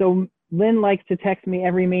Facebook. So Lynn likes to text me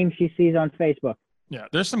every meme she sees on Facebook. Yeah,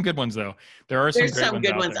 there's some good ones though. There's some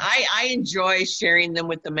good ones. I enjoy sharing them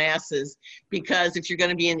with the masses, because if you're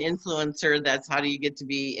going to be an influencer, that's how do you get to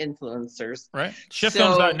be influencers. Right.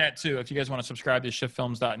 Shiftfilms.net too. If you guys want to subscribe to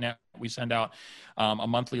shiftfilms.net, we send out a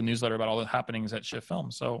monthly newsletter about all the happenings at Shift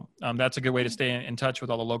Films. So that's a good way to stay in touch with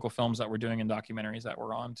all the local films that we're doing and documentaries that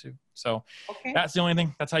we're on too. So that's the only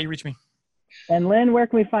thing. That's how you reach me. And Lynn, where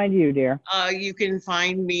can we find you, dear? You can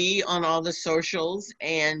find me on all the socials,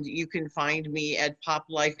 and you can find me at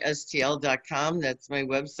poplifestl.com. That's my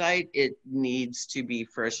website. It needs to be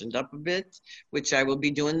freshened up a bit, which I will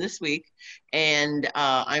be doing this week. And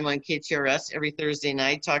I'm on KTRS every Thursday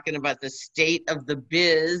night talking about the state of the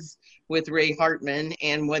biz with Ray Hartman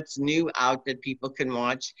and what's new out that people can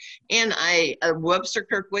watch. And Webster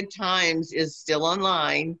Kirkwood Times is still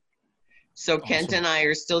online. So awesome. Kent and I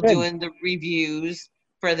are still doing the reviews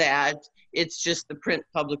for that. It's just the print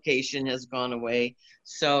publication has gone away.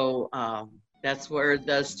 So that's where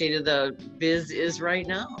the state of the biz is right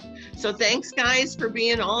now. So thanks, guys, for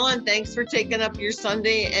being on. Thanks for taking up your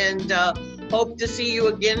Sunday, and hope to see you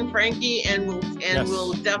again, Frankie. And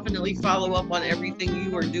we'll definitely follow up on everything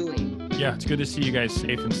you are doing. Yeah, it's good to see you guys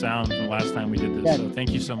safe and sound from the last time we did this. Yes. So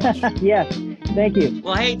thank you so much. Yes, thank you.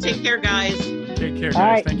 Well, hey, take care, guys. Take care, guys. All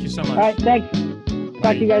right. Thank you so much. All right, thanks. Bye.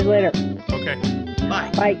 Talk to you guys later. Okay.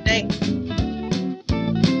 Bye. Bye. Thanks.